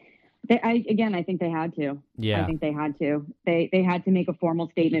 I think they had to. Yeah. I think they had to. They had to make a formal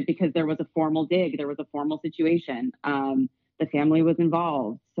statement because there was a formal dig. There was a formal situation. The family was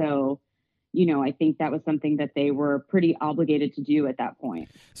involved. So, I think that was something that they were pretty obligated to do at that point.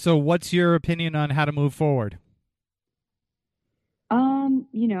 So what's your opinion on how to move forward?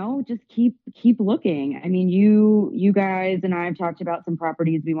 just keep looking. I mean, you guys and I have talked about some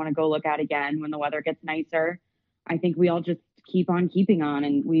properties we want to go look at again when the weather gets nicer. I think we all just keep on keeping on,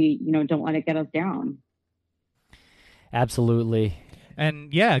 and we, don't let it get us down. Absolutely.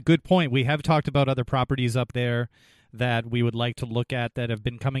 And yeah, good point. We have talked about other properties up there that we would like to look at that have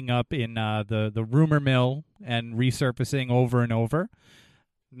been coming up in the rumor mill and resurfacing over and over.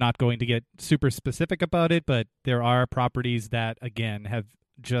 Not going to get super specific about it, but there are properties that, again,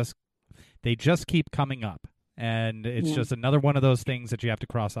 they just keep coming up. And it's just another one of those things that you have to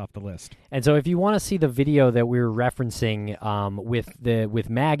cross off the list. And so if you want to see the video that we were referencing with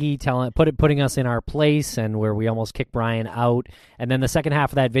Maggie putting us in our place and where we almost kicked Brian out, and then the second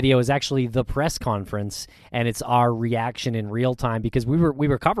half of that video is actually the press conference, and it's our reaction in real time because we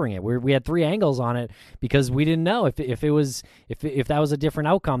were covering it. We had 3 angles on it because we didn't know if that was a different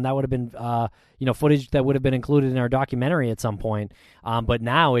outcome. That would have been footage that would have been included in our documentary at some point. But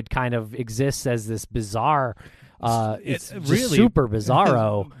now it kind of exists as this bizarre. It's really super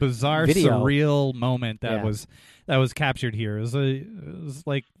bizarro, bizarre, video. Surreal moment that was captured here. It was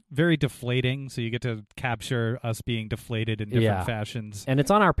like very deflating. So you get to capture us being deflated in different fashions. And it's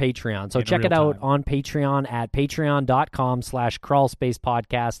on our Patreon. So check it out on Patreon at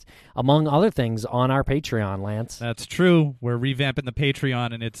patreon.com/crawlspacepodcast, among other things on our Patreon, Lance. That's true. We're revamping the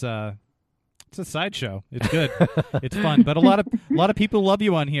Patreon, and it's a sideshow. It's good. It's fun. But a lot of people love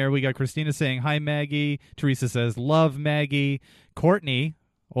you on here. We got Christina saying, hi, Maggie. Teresa says, love Maggie. Courtney,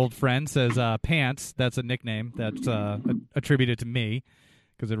 old friend, says, Pants. That's a nickname that's attributed to me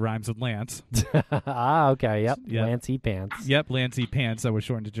because it rhymes with Lance. Okay. Yep. Lancey Pants. Yep, Lancey Pants. That was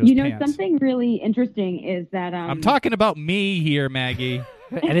shortened to just Pants. Something really interesting is that... I'm talking about me here, Maggie.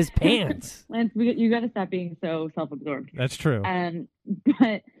 And his pants. Lance, you got to stop being so self-absorbed. That's true.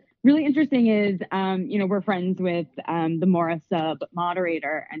 But... really interesting is, we're friends with the Mora sub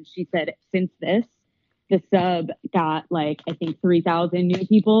moderator, and she said since the sub got I think 3,000 new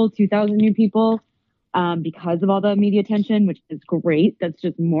people, 2,000 new people because of all the media attention, which is great. That's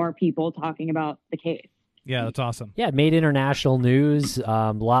just more people talking about the case. Yeah, that's awesome. Yeah, it made international news.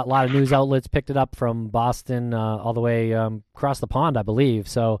 A lot of news outlets picked it up from Boston all the way across the pond, I believe.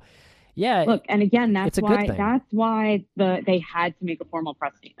 So. Yeah, look, and again, that's why they had to make a formal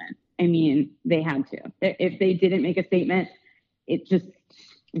press statement. I mean, they had to. If they didn't make a statement, it just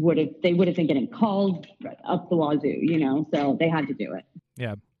they would have been getting called up the wazoo, So they had to do it.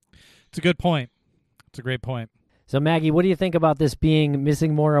 Yeah, it's a good point. It's a great point. So Maggie, what do you think about this being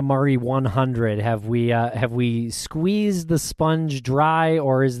Missing Maura Murray 100? Have we squeezed the sponge dry,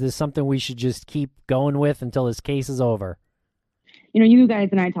 or is this something we should just keep going with until this case is over? You guys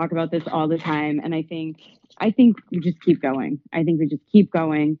and I talk about this all the time, and I think we just keep going. I think we just keep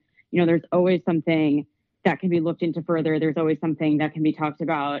going. There's always something that can be looked into further. There's always something that can be talked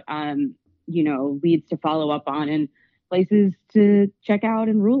about, leads to follow up on and places to check out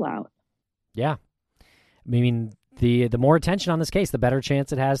and rule out. Yeah. I mean, the more attention on this case, the better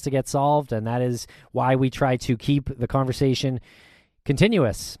chance it has to get solved, and that is why we try to keep the conversation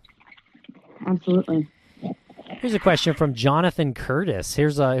continuous. Absolutely. Here's a question from Jonathan Curtis.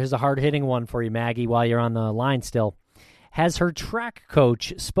 Here's a hard-hitting one for you, Maggie, while you're on the line still. Has her track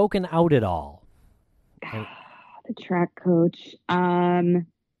coach spoken out at all? The track coach?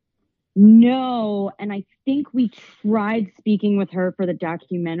 No, and I think we tried speaking with her for the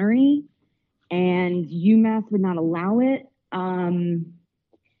documentary, and UMass would not allow it. Am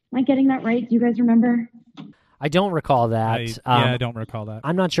I getting that right? Do you guys remember? I don't recall that. I don't recall that.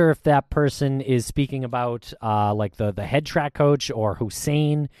 I'm not sure if that person is speaking about the head track coach or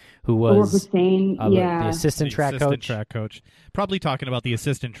Hussein, who was the assistant track coach. Probably talking about the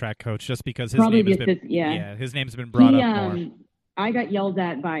assistant track coach, just because his his name's been brought up more. I got yelled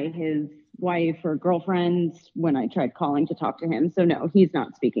at by his wife or girlfriend when I tried calling to talk to him. So no, he's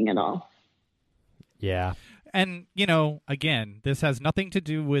not speaking at all. Yeah. And, again, this has nothing to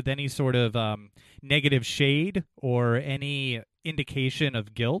do with any sort of negative shade or any indication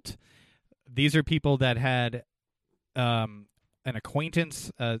of guilt. These are people that had an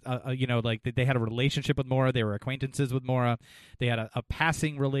acquaintance, they had a relationship with Maura. They were acquaintances with Maura. They had a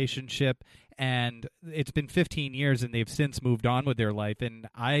passing relationship, and it's been 15 years, and they've since moved on with their life. And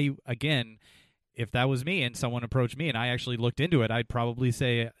if that was me and someone approached me and I actually looked into it, I'd probably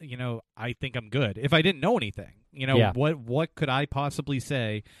say, I think I'm good. If I didn't know anything, what could I possibly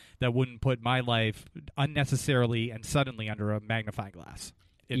say that wouldn't put my life unnecessarily and suddenly under a magnifying glass?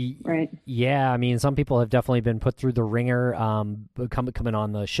 Right. Yeah, I mean, some people have definitely been put through the ringer, coming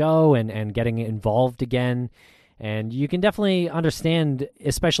on the show and getting involved again. And you can definitely understand,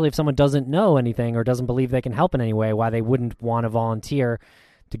 especially if someone doesn't know anything or doesn't believe they can help in any way, why they wouldn't want to volunteer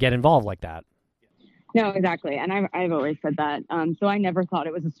to get involved like that. No, exactly. And I've always said that. So I never thought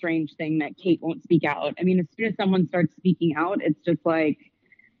it was a strange thing that Kate won't speak out. I mean, as soon as someone starts speaking out, it's just like,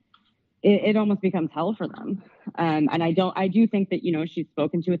 it almost becomes hell for them. And I do think that, you know, she's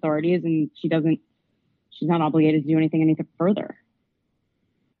spoken to authorities and she's not obligated to do anything further.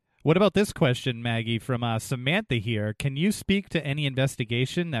 What about this question, Maggie, from Samantha here? Can you speak to any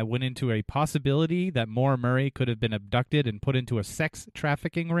investigation that went into a possibility that Maura Murray could have been abducted and put into a sex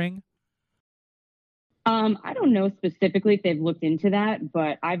trafficking ring? I don't know specifically if they've looked into that,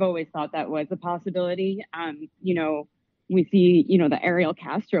 but I've always thought that was a possibility. You know, we see, you know, the Ariel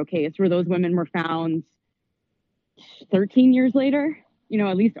Castro case where those women were found 13 years later, you know,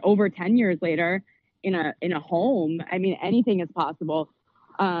 at least over 10 years later in a home. I mean, anything is possible.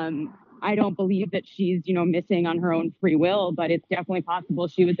 I don't believe that she's, you know, missing on her own free will, but it's definitely possible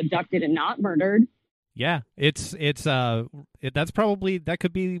she was abducted and not murdered. Yeah, that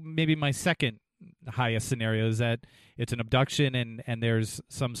could be maybe my second highest scenario, is that it's an abduction and there's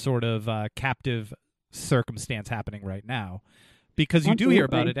some sort of captive circumstance happening right now, because you do hear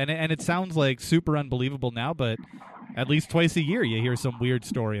about it and it sounds like super unbelievable now, but at least twice a year you hear some weird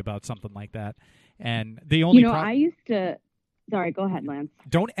story about something like that. And the only I used to. Sorry, go ahead, Lance.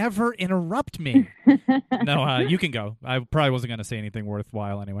 Don't ever interrupt me. No, you can go. I probably wasn't going to say anything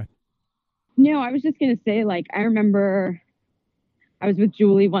worthwhile anyway. No, I was just going to say, like, I remember I was with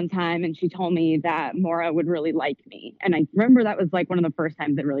Julie one time and she told me that Maura would really like me. And I remember that was like one of the first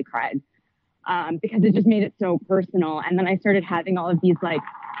times I really cried because it just made it so personal. And then I started having all of these like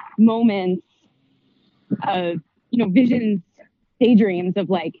moments of, you know, visions, daydreams of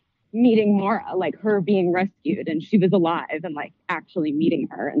like meeting Maura, like her being rescued and she was alive and like actually meeting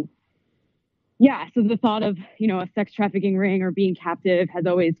her. And yeah, so the thought of, you know, a sex trafficking ring or being captive has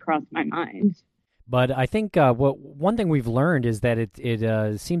always crossed my mind. But I think one thing we've learned is that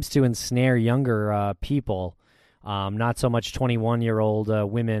it seems to ensnare younger people, not so much 21-year-old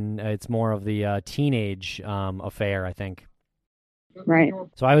women. It's more of the teenage affair, I think. Right.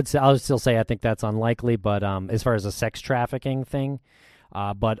 So I'll still say I think that's unlikely, but as far as a sex trafficking thing,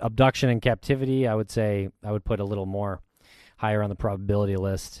 but abduction and captivity, I would say I would put a little more higher on the probability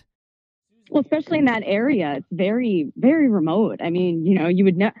list. Well, especially in that area, it's very, very remote. I mean, you know, you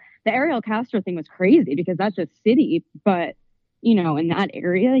would know the Ariel Castro thing was crazy because that's a city, but you know, in that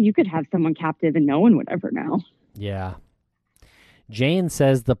area, you could have someone captive and no one would ever know. Yeah. Jane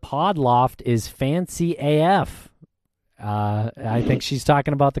says the pod loft is fancy AF. I think she's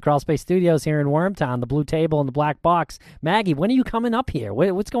talking about the Crawl Space Studios here in Wormtown, the blue table and the black box. Maggie, when are you coming up here?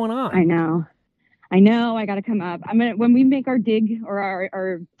 What's going on? I know. I got to come up. When we make our dig or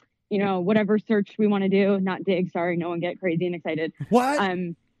our you know, whatever search we want to do, not dig. Sorry, no one get crazy and excited. What?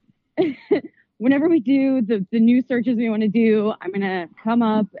 Whenever we do the new searches we want to do, I'm going to come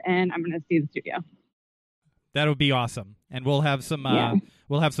up and I'm going to see the studio. That would be awesome. And we'll have some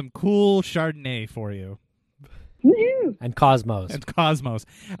cool Chardonnay for you. Woo-hoo. And Cosmos.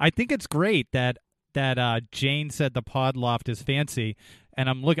 I think it's great that Jane said the pod loft is fancy, and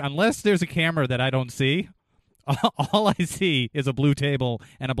I'm looking, unless there's a camera that I don't see, all I see is a blue table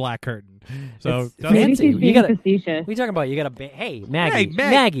and a black curtain. So it's fancy. You gotta. Facetious. What are you talking about? You gotta. Hey,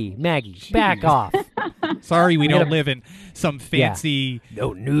 Maggie. Maggie, back off. Sorry, we don't live in some fancy. Yeah.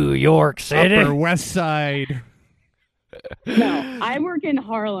 No, New York City. Upper West Side. No, I work in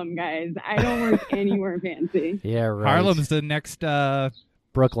Harlem, guys. I don't work anywhere fancy. Yeah, right. Harlem's the next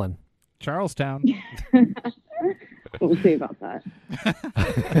Brooklyn. Charlestown. We'll see about that.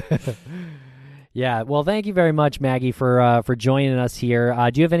 Yeah, well, thank you very much, Maggie, for joining us here.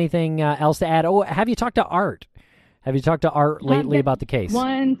 Do you have anything else to add? Oh, have you talked to Art? Have you talked to Art lately about the case?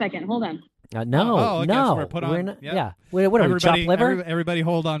 1 second, hold on. No. We're not. Yeah. What are we, chopped liver? Everybody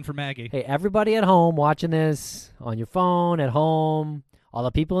hold on for Maggie. Hey, everybody at home watching this on your phone, at home, all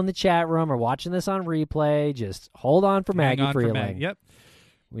the people in the chat room are watching this on replay. Just hold on for Maggie Freeling. Yep.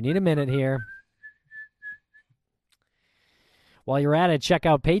 We need a minute here. While you're at it, check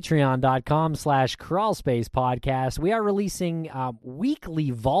out patreon.com/crawlspacepodcast. We are releasing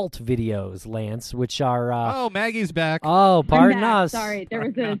weekly Vault videos, Lance, which are... Maggie's back. Oh, pardon us. Sorry, there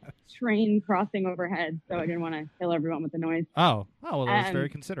was a train crossing overhead, so I didn't want to kill everyone with the noise. Oh, well, that was very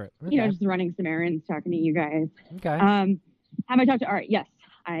considerate. You know, just running some errands, talking to you guys. Okay. Have I talked to Art? Yes,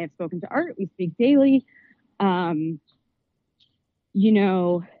 I have spoken to Art. We speak daily. You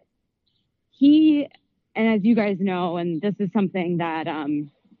know, he... And as you guys know, and this is something that I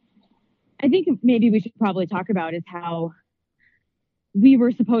think maybe we should probably talk about, is how we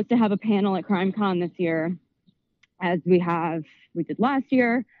were supposed to have a panel at CrimeCon this year. as we did last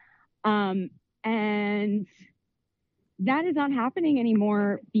year. And that is not happening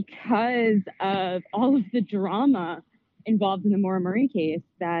anymore because of all of the drama involved in the Maura Murray case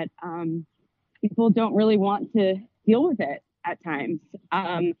that people don't really want to deal with it at times.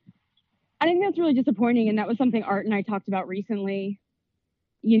 I think that's really disappointing. And that was something Art and I talked about recently,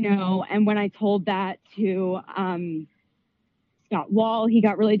 and when I told that to Scott Wall, he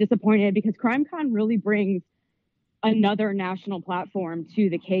got really disappointed because CrimeCon really brings another national platform to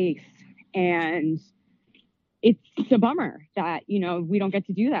the case. And it's a bummer that, we don't get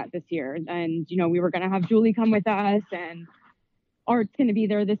to do that this year. And, we were going to have Julie come with us, and Art's going to be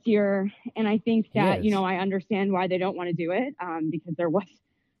there this year. And I think that, I understand why they don't want to do it, because there was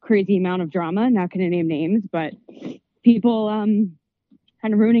crazy amount of drama. Not going to name names, but people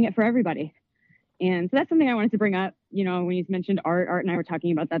kind of ruining it for everybody. And so that's something I wanted to bring up, when you mentioned Art and I were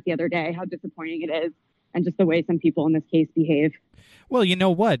talking about that the other day, how disappointing it is. And just the way some people in this case behave. Well, you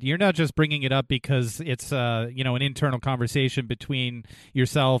know what? You're not just bringing it up because it's an internal conversation between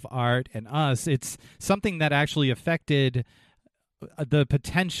yourself, Art, and us. It's something that actually affected the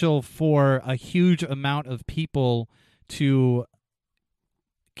potential for a huge amount of people to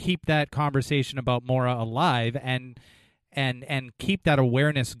keep that conversation about Maura alive and keep that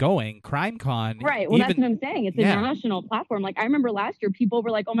awareness going. CrimeCon, right? Well, that's what I'm saying. It's a national platform. Like I remember last year, people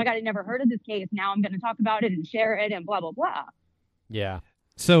were like, "Oh my God, I never heard of this case. Now I'm going to talk about it and share it and blah blah blah." Yeah.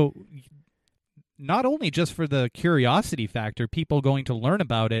 So, not only just for the curiosity factor, people going to learn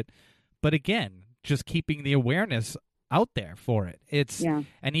about it, but again, just keeping the awareness out there for it.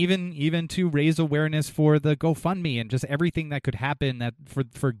 And even to raise awareness for the GoFundMe and just everything that could happen that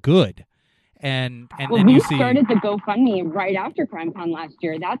for good. And then we you see started the GoFundMe right after CrimeCon last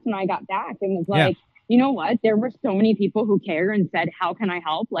year. That's when I got back and was like, you know what? There were so many people who care and said, "How can I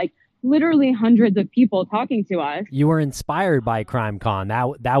help?" Like literally hundreds of people talking to us. You were inspired by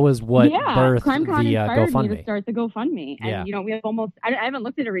CrimeCon. That was what birthed CrimeCon the inspired GoFundMe. me to start the GoFundMe. And we have almost. I haven't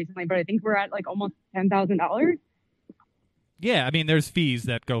looked at it recently, but I think we're at like almost $10,000. Yeah, I mean, there's fees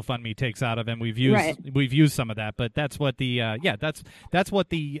that GoFundMe takes out of, and we've used some of that, but that's what the that's what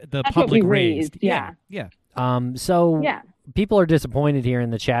the public raised. Yeah. People are disappointed here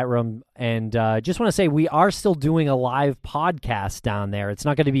in the chat room, and just want to say we are still doing a live podcast down there. It's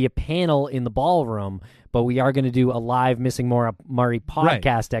not going to be a panel in the ballroom, but we are going to do a live Missing Maura Murray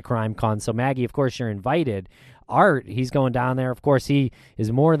podcast at CrimeCon. So Maggie, of course, you're invited. Art, he's going down there. Of course, he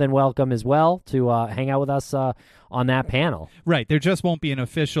is more than welcome as well to hang out with us on that panel. Right. There just won't be an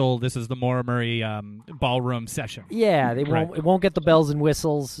official, this is the Maura Murray ballroom session. Yeah, it won't get the bells and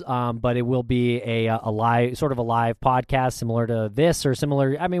whistles, but it will be a live, sort of a live podcast similar to this or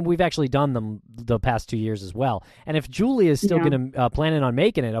similar. I mean, we've actually done them the past 2 years as well. And if Julie is still going to planning on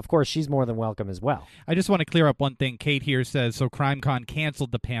making it, of course, she's more than welcome as well. I just want to clear up one thing. Kate here says, so CrimeCon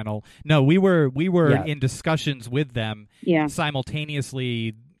canceled the panel. No, we were in discussions with them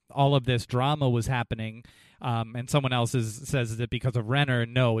simultaneously. All of this drama was happening, and someone else says that because of Renner.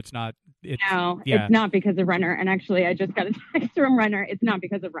 No, it's not. It's not because of Renner. And actually, I just got a text from Renner. It's not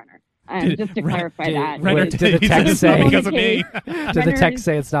because of Renner. Just to clarify that. Did the text say because of me? Did the text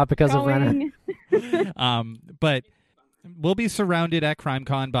say it's not because of Renner? But we'll be surrounded at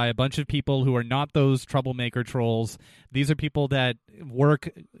CrimeCon by a bunch of people who are not those troublemaker trolls. These are people that work,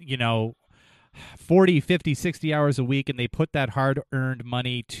 40, 50, 60 hours a week, and they put that hard-earned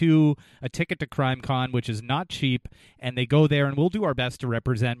money to a ticket to CrimeCon, which is not cheap, and they go there, and we'll do our best to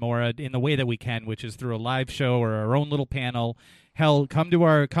represent Maura in the way that we can, which is through a live show or our own little panel. Hell, come to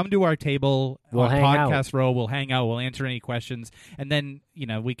our table on Podcast Row. We'll hang out. We'll answer any questions, and then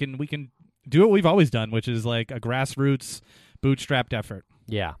we can do what we've always done, which is like a grassroots, bootstrapped effort.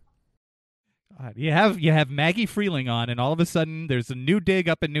 Yeah. You have Maggie Freeling on, and all of a sudden there's a new dig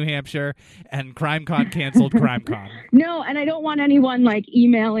up in New Hampshire, and CrimeCon canceled CrimeCon. No, and I don't want anyone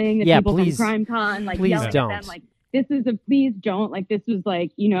emailing the people please, from CrimeCon, please yelling don't. at them, this is please don't. This was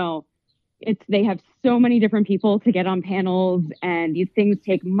they have so many different people to get on panels, and these things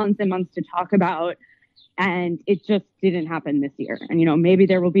take months and months to talk about, and it just didn't happen this year. And maybe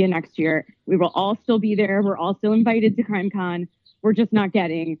there will be a next year. We will all still be there. We're all still invited to CrimeCon. We're just not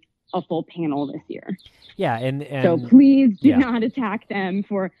getting a full panel this year. Yeah, and so please do not attack them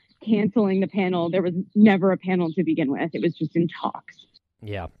for canceling the panel. There was never a panel to begin with. It was just in talks.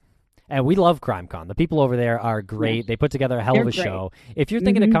 Yeah. And we love CrimeCon. The people over there are great. Yeah. They put together a hell of a show. If you're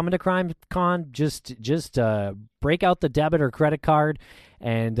thinking of coming to CrimeCon, just break out the debit or credit card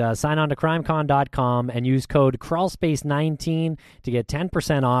and sign on to crimecon.com and use code crawlspace19 to get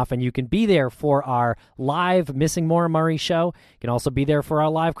 10% off. And you can be there for our live Missing Maura Murray show. You can also be there for our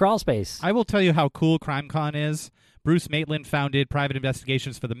live Crawlspace. I will tell you how cool CrimeCon is Bruce Maitland founded Private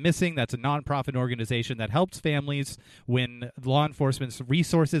Investigations for the Missing. That's a nonprofit organization that helps families when law enforcement's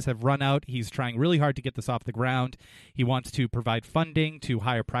resources have run out. He's trying really hard to get this off the ground. He wants to provide funding to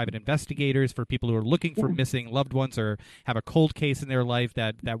hire private investigators for people who are looking for missing loved ones or have a cold case in their life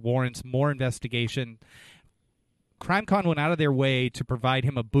that warrants more investigation. CrimeCon went out of their way to provide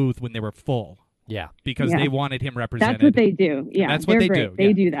him a booth when they were full. Yeah. Because they wanted him represented. That's what they do. Yeah. That's what they great. do.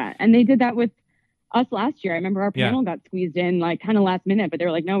 They do that. And they did that with us last year. I remember our panel got squeezed in like kind of last minute, but they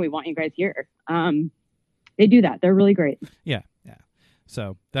were like, no, we want you guys here. They do that. They're really great. Yeah.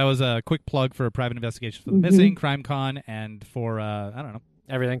 So that was a quick plug for Private Investigations for the Missing, CrimeCon, and for, I don't know.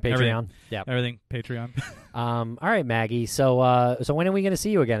 Everything Patreon. Yeah. Everything Patreon. All right, Maggie. So when are we going to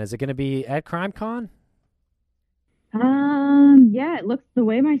see you again? Is it going to be at CrimeCon? Yeah, it looks the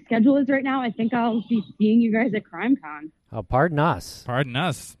way my schedule is right now. I think I'll be seeing you guys at CrimeCon. Oh, pardon us. Pardon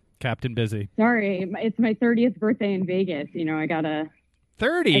us, Captain Busy. Sorry, it's my 30th birthday in Vegas. You know, I gotta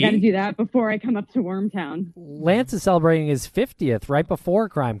 30. I gotta do that before I come up to Wormtown. Lance is celebrating his 50th right before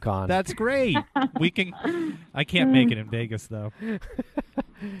CrimeCon. That's great. I can't make it in Vegas though.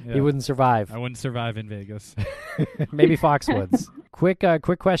 Yeah. You wouldn't survive. I wouldn't survive in Vegas. Maybe Foxwoods. Quick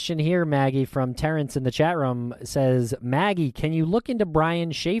question here, Maggie, from Terrence in the chat room says, Maggie, can you look into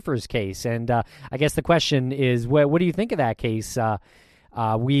Brian Schaefer's case? And I guess the question is, what do you think of that case?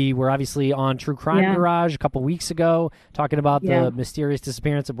 We were obviously on True Crime Garage a couple weeks ago talking about the mysterious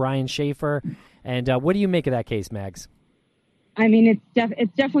disappearance of Brian Schaefer. And what do you make of that case, Mags? I mean,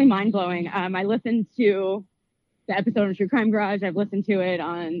 it's definitely mind-blowing. I listened to the episode of True Crime Garage. I've listened to it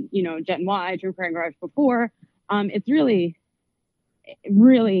on, Gen Y, True Crime Garage before. It's really,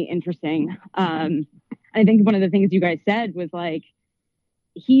 really interesting. I think one of the things you guys said was like,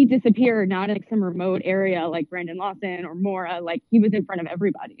 he disappeared not in some remote area like Brandon Lawson or Maura, like he was in front of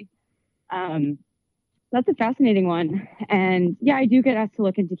everybody. That's a fascinating one. And I do get asked to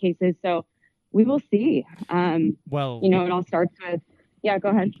look into cases. So we will see. Well, it all starts with, go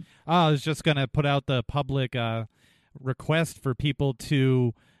ahead. I was just going to put out the public request for people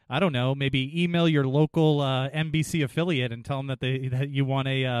to, I don't know, maybe email your local NBC affiliate and tell them that you want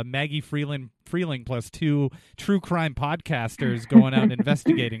a Maggie Freeling plus 2 true crime podcasters going out and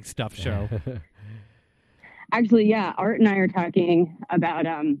investigating stuff show. Actually, Art and I are talking about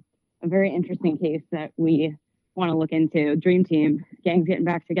a very interesting case that we want to look into. Dream Team, gangs getting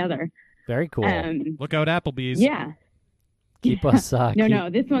back together. Very cool. Look out, Applebee's. Yeah. Keep us. No.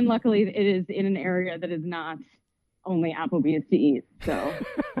 This one, luckily, it is in an area that is not only Applebee's to eat. So,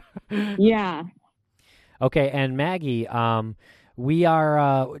 yeah. Okay, and Maggie, we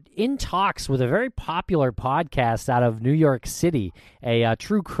are in talks with a very popular podcast out of New York City, a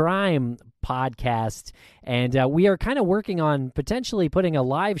true crime podcast, and we are kind of working on potentially putting a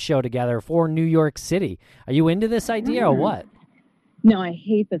live show together for New York City. Are you into this idea or what? No, I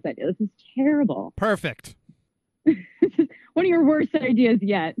hate this idea. This is terrible. Perfect. This is one of your worst ideas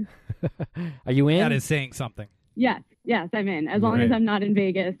yet. Are you in? That is saying something. Yes, I'm in. As long as I'm not in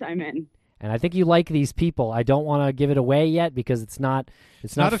Vegas, I'm in. And I think you like these people. I don't want to give it away yet because it's not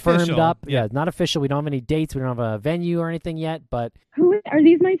firmed official. up. Yeah, it's not official. We don't have any dates. We don't have a venue or anything yet. But who are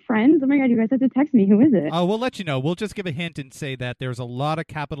these? My friends? Oh my God! You guys have to text me. Who is it? Oh, we'll let you know. We'll just give a hint and say that there's a lot of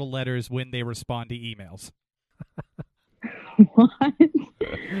capital letters when they respond to emails. What?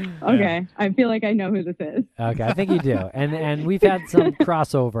 Okay, I feel like I know who this is. Okay, I think you do. And we've had some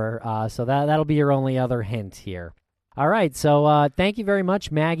crossover, so that'll be your only other hint here. All right, so thank you very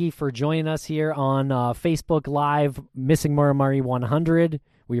much, Maggie, for joining us here on Facebook Live, Missing Maura Murray 100.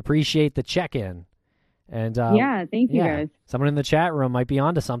 We appreciate the check-in. And thank you guys. Someone in the chat room might be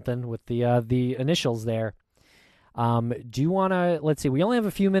onto something with the initials there. Do you want to? Let's see. We only have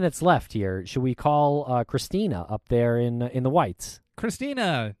a few minutes left here. Should we call Christina up there in the Whites?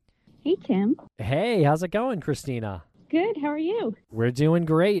 Christina. Hey, Tim. Hey, how's it going, Christina? Good. How are you? We're doing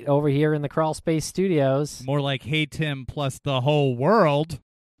great over here in the Crawl Space Studios. More like Hey Tim plus the whole world.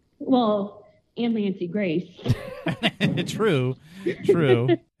 Well, and Nancy Grace. True.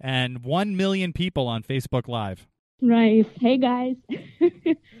 And 1 million people on Facebook Live. Right. Hey, guys.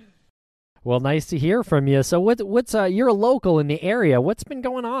 Well, nice to hear from you. So what's you're a local in the area. What's been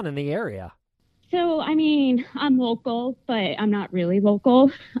going on in the area? So, I mean, I'm local, but I'm not really local.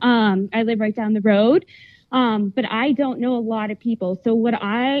 I live right down the road, but I don't know a lot of people. So what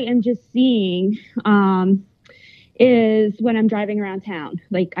I am just seeing is when I'm driving around town.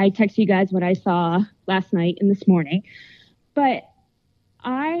 Like, I text you guys what I saw last night and this morning. But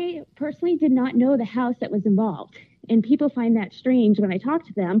I personally did not know the house that was involved. And people find that strange when I talk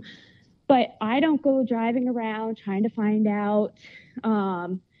to them. But I don't go driving around trying to find out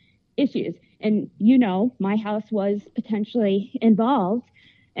issues. And, my house was potentially involved.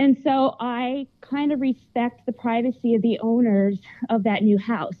 And so I kind of respect the privacy of the owners of that new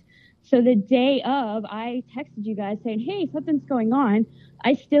house. So the day of, I texted you guys saying, hey, something's going on.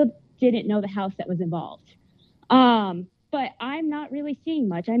 I still didn't know the house that was involved. But I'm not really seeing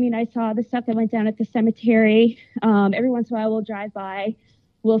much. I mean, I saw the stuff that went down at the cemetery. Every once in a while we'll drive by.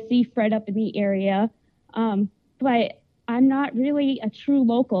 We'll see Fred up in the area. But I'm not really a true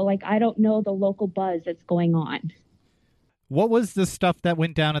local. Like, I don't know the local buzz that's going on. What was the stuff that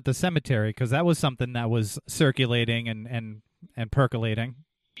went down at the cemetery? Because that was something that was circulating and percolating.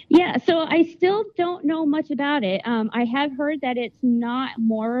 Yeah, so I still don't know much about it. I have heard that it's not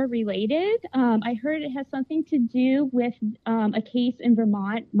Maura related. I heard it has something to do with a case in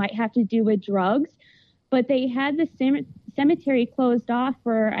Vermont, might have to do with drugs. But they had the cemetery closed off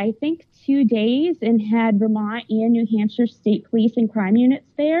for, I think, 2 days and had Vermont and New Hampshire State Police and crime units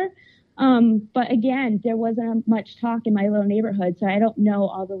there. But again, there wasn't much talk in my little neighborhood, so I don't know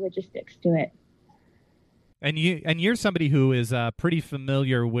all the logistics to it. And you're somebody who is pretty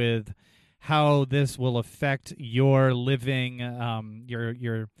familiar with how this will affect your living,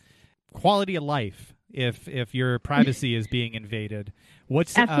 your quality of life if your privacy is being invaded.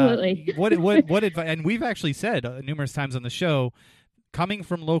 Absolutely. What advice? And we've actually said numerous times on the show, coming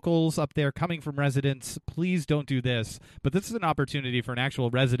from locals up there, coming from residents, please don't do this. But this is an opportunity for an actual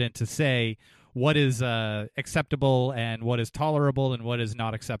resident to say what is acceptable and what is tolerable and what is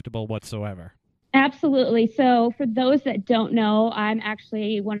not acceptable whatsoever. Absolutely. So for those that don't know, I'm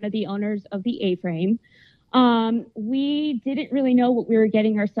actually one of the owners of the A-Frame. We didn't really know what we were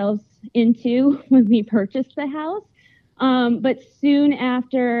getting ourselves into when we purchased the house. But soon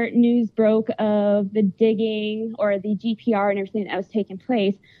after news broke of the digging or the GPR and everything that was taking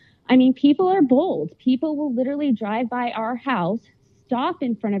place, I mean, people are bold. People will literally drive by our house, stop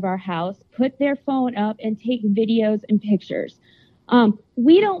in front of our house, put their phone up and take videos and pictures.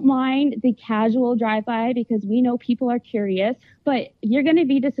 We don't mind the casual drive-by because we know people are curious, but you're going to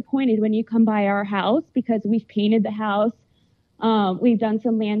be disappointed when you come by our house because we've painted the house. We've done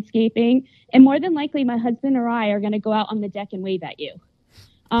some landscaping, and more than likely my husband or I are going to go out on the deck and wave at you.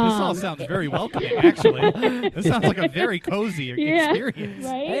 This all sounds very welcoming, actually. This sounds like a very cozy experience.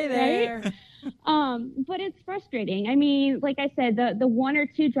 Right? Hey there. Right? But it's frustrating. I mean, like I said, the 1 or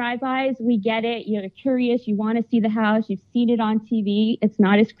 2 drive-bys, we get it. You're curious. You want to see the house. You've seen it on TV. It's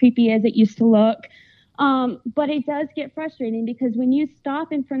not as creepy as it used to look. But it does get frustrating because when you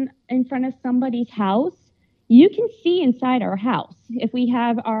stop in front of somebody's house, you can see inside our house if we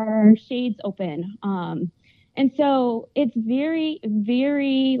have our shades open. And so it's very,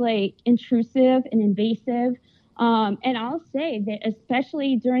 very intrusive and invasive. And I'll say that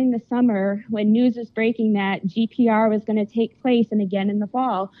especially during the summer when news is breaking that GPR was going to take place and again in the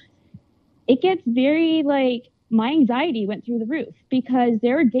fall, it gets very my anxiety went through the roof because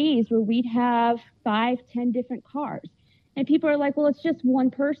there are days where we'd have 5-10 different cars and people are like, well, it's just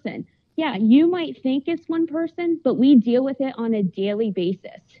one person. Yeah, you might think it's one person, but we deal with it on a daily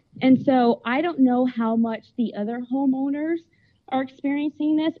basis. And so I don't know how much the other homeowners are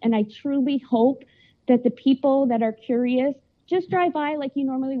experiencing this. And I truly hope that the people that are curious just drive by like you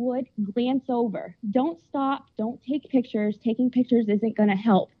normally would, glance over. Don't stop. Don't take pictures. Taking pictures isn't going to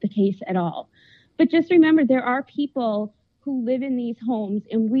help the case at all. But just remember, there are people who live in these homes,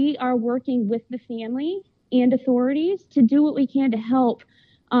 and we are working with the family and authorities to do what we can to help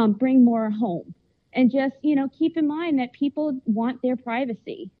bring more home. And just, keep in mind that people want their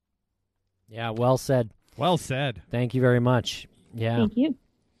privacy. Yeah, well said. Well said. Thank you very much. Yeah. Thank you.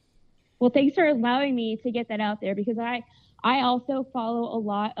 Well, thanks for allowing me to get that out there because I also follow a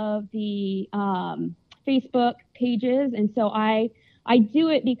lot of the Facebook pages. And so I do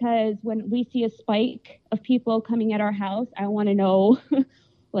it because when we see a spike of people coming at our house, I want to know,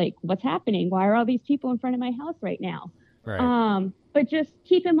 what's happening? Why are all these people in front of my house right now? Right. But just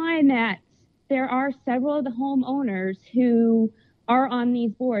keep in mind that there are several of the homeowners who are on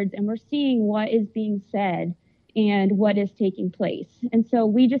these boards, and we're seeing what is being said and what is taking place. And so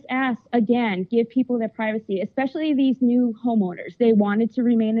we just ask, again, give people their privacy, especially these new homeowners. They wanted to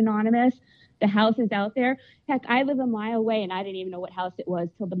remain anonymous. The house is out there. Heck, I live a mile away, and I didn't even know what house it was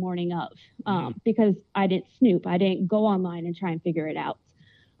till the morning of because I didn't snoop. I didn't go online and try and figure it out.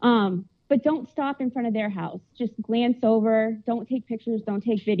 But don't stop in front of their house. Just glance over. Don't take pictures. Don't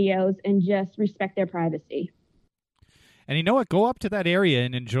take videos, and just respect their privacy. And you know what? Go up to that area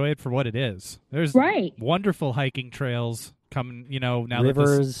and enjoy it for what it is. There's wonderful hiking trails coming, now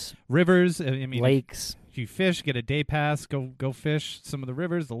rivers, rivers. I mean, lakes. If you fish, get a day pass. Go fish some of the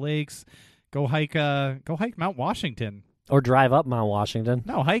rivers, the lakes. Go hike Mount Washington. Or drive up Mount Washington.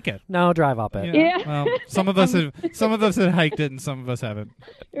 No, hike it. No, drive up it. Yeah. Well, some of us have hiked it, and some of us haven't.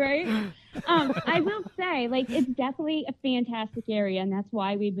 Right. I will say, like, it's definitely a fantastic area, and that's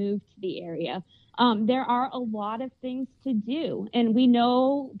why we moved to the area. There are a lot of things to do, and we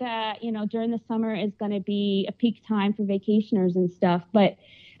know that, you know, during the summer is going to be a peak time for vacationers and stuff. But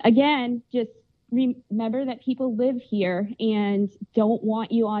again, just remember that people live here and don't want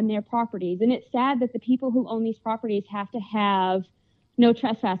you on their properties. And it's sad that the people who own these properties have to have no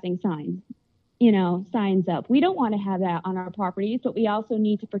trespassing signs up. We don't want to have that on our properties, but we also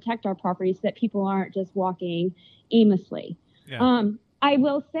need to protect our properties so that people aren't just walking aimlessly. Yeah. I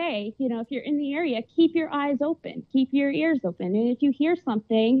will say, you know, if you're in the area, keep your eyes open, keep your ears open. And if you hear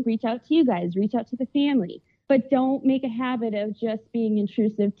something, reach out to you guys, reach out to the family. But don't make a habit of just being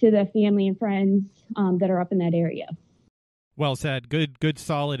intrusive to the family and friends that are up in that area. Well said. Good,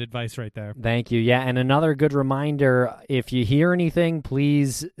 solid advice right there. Thank you. Yeah, and another good reminder, if you hear anything,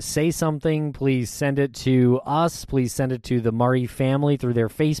 please say something. Please send it to us. Please send it to the Murray family through their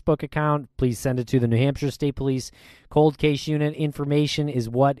Facebook account. Please send it to the New Hampshire State Police Cold Case Unit. Information is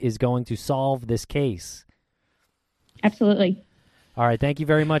what is going to solve this case. Absolutely. All right. Thank you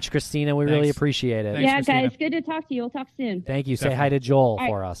very much, Christina. We really appreciate it. Thanks, yeah, Christina. guys, good to talk to you. We'll talk soon. Thank you. Definitely. Say hi to Joel All right,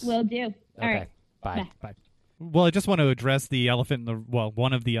 for us. Will do. All Okay. right. Bye. Bye. Well, I just want to address the elephant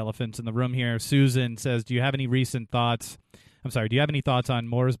one of the elephants in the room here. Susan says, do you have any thoughts on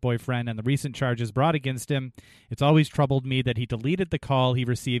Maura's boyfriend and the recent charges brought against him? It's always troubled me that he deleted the call he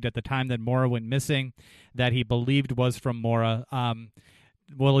received at the time that Maura went missing, that he believed was from Maura.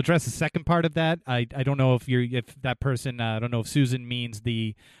 We'll address the second part of that. I don't know if that person, I don't know if Susan means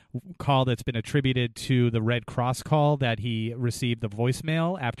the call that's been attributed to the Red Cross call that he received the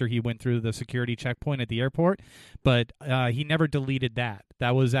voicemail after he went through the security checkpoint at the airport, but he never deleted that.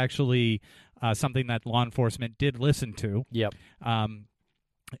 That was actually something that law enforcement did listen to. Yep.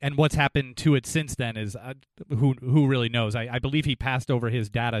 And what's happened to it since then is who really knows. I believe he passed over his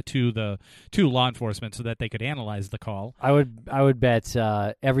data to law enforcement so that they could analyze the call. I would bet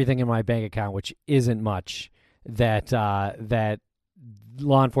everything in my bank account, which isn't much, that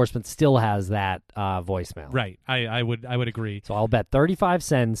law enforcement still has that voicemail. Right. I would agree. So I'll bet 35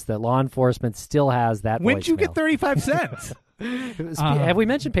 cents that law enforcement still has that When voicemail. did you get 35 cents? Have we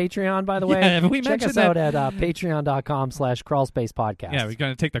mentioned Patreon, by the way? Yeah, have we Check us mentioned out at patreon.com/crawlspacepodcast. Yeah, we're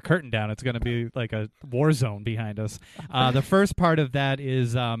going to take the curtain down. It's going to be like a war zone behind us. The first part of that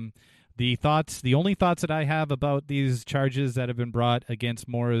is the only thoughts that I have about these charges that have been brought against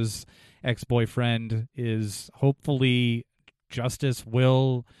Maura's ex-boyfriend is hopefully justice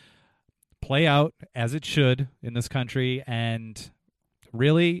will play out as it should in this country. And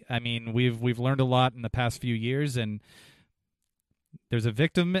really, I mean, we've learned a lot in the past few years, and there's a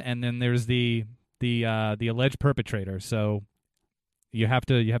victim, and then there's the alleged perpetrator. So you have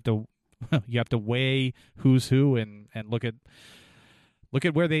to weigh who's who and look at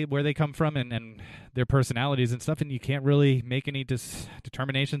where they come from and their personalities and stuff. And you can't really make any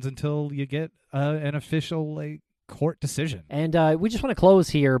determinations until you get an official court decision. And we just want to close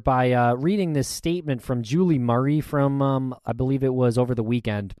here by reading this statement from Julie Murray from I believe it was over the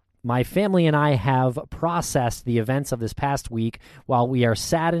weekend. My family and I have processed the events of this past week. While we are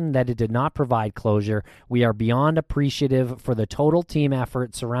saddened that it did not provide closure, we are beyond appreciative for the total team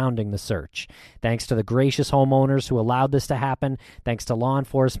effort surrounding the search. Thanks to the gracious homeowners who allowed this to happen. Thanks to law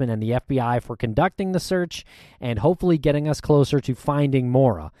enforcement and the FBI for conducting the search and hopefully getting us closer to finding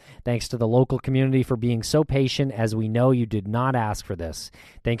Maura. Thanks to the local community for being so patient, as we know you did not ask for this.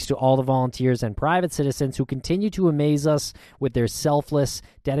 Thanks to all the volunteers and private citizens who continue to amaze us with their selfless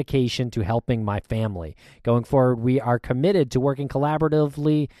dedication to helping my family. Going forward, we are committed to working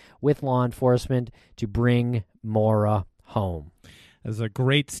collaboratively with law enforcement to bring Maura home. It was a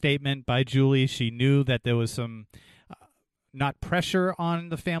great statement by Julie. She knew that there was some not pressure on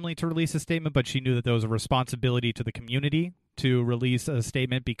the family to release a statement, but she knew that there was a responsibility to the community to release a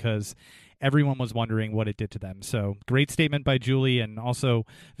statement because everyone was wondering what it did to them. So great statement by Julie, and also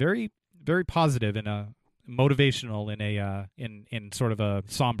very, very positive in a motivational in sort of a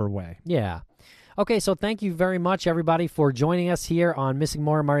somber way. Yeah. Okay, so thank you very much, everybody, for joining us here on Missing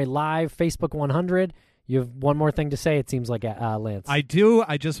Maura Murray Live, Facebook 100. You have one more thing to say, it seems like, Lance. I do.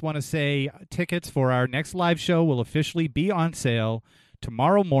 I just want to say tickets for our next live show will officially be on sale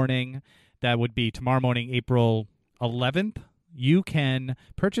tomorrow morning. That would be tomorrow morning, April 11th. You can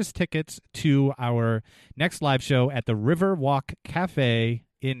purchase tickets to our next live show at the Riverwalk Cafe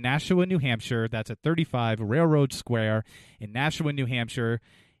in Nashua, New Hampshire. That's at 35 Railroad Square in Nashua, New Hampshire.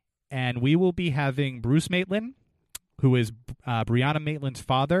 And we will be having Bruce Maitland, who is Brianna Maitland's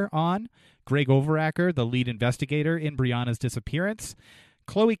father, on, Greg Overacker, the lead investigator in Brianna's disappearance,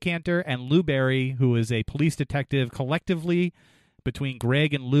 Chloe Cantor, and Lou Barry, who is a police detective. Collectively, between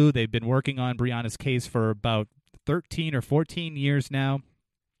Greg and Lou, they've been working on Brianna's case for about 13 or 14 years now.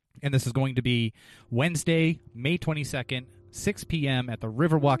 And this is going to be Wednesday, May 22nd, 6 p.m. at the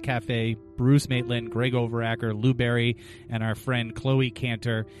Riverwalk Cafe. Bruce Maitland, Greg Overacker, Lou Barry, and our friend Chloe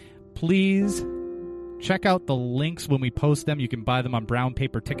Cantor. Please check out the links when we post them. You can buy them on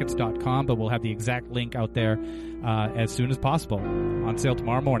brownpapertickets.com, but we'll have the exact link out there as soon as possible. On sale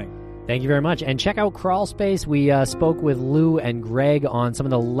tomorrow morning. Thank you very much. And check out Crawl Space. We spoke with Lou and Greg on some of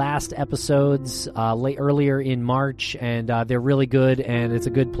the last episodes earlier in March, and they're really good, and it's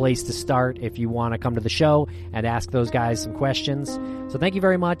a good place to start if you want to come to the show and ask those guys some questions. So thank you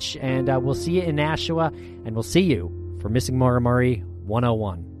very much, and we'll see you in Nashua, and we'll see you for Missing Maura Murray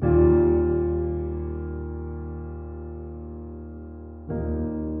 101.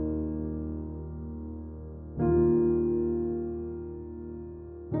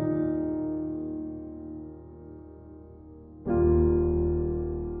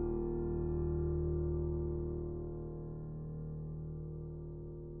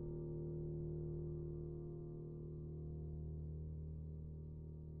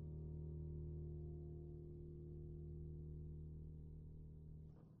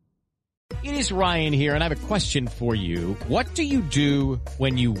 It is Ryan here, and I have a question for you. What do you do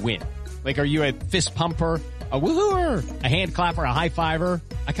when you win? Like, are you a fist pumper, a woohooer, a hand clapper, a high fiver?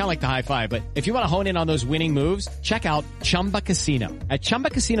 I kind of like the high five, but if you want to hone in on those winning moves, check out Chumba Casino. At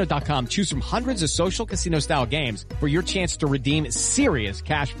ChumbaCasino.com, choose from hundreds of social casino-style games for your chance to redeem serious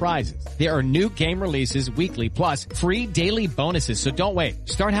cash prizes. There are new game releases weekly, plus free daily bonuses. So don't wait.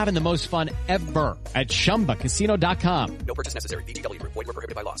 Start having the most fun ever at ChumbaCasino.com. No purchase necessary. VGW Group. Void where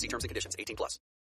prohibited by law. See terms and conditions. 18+.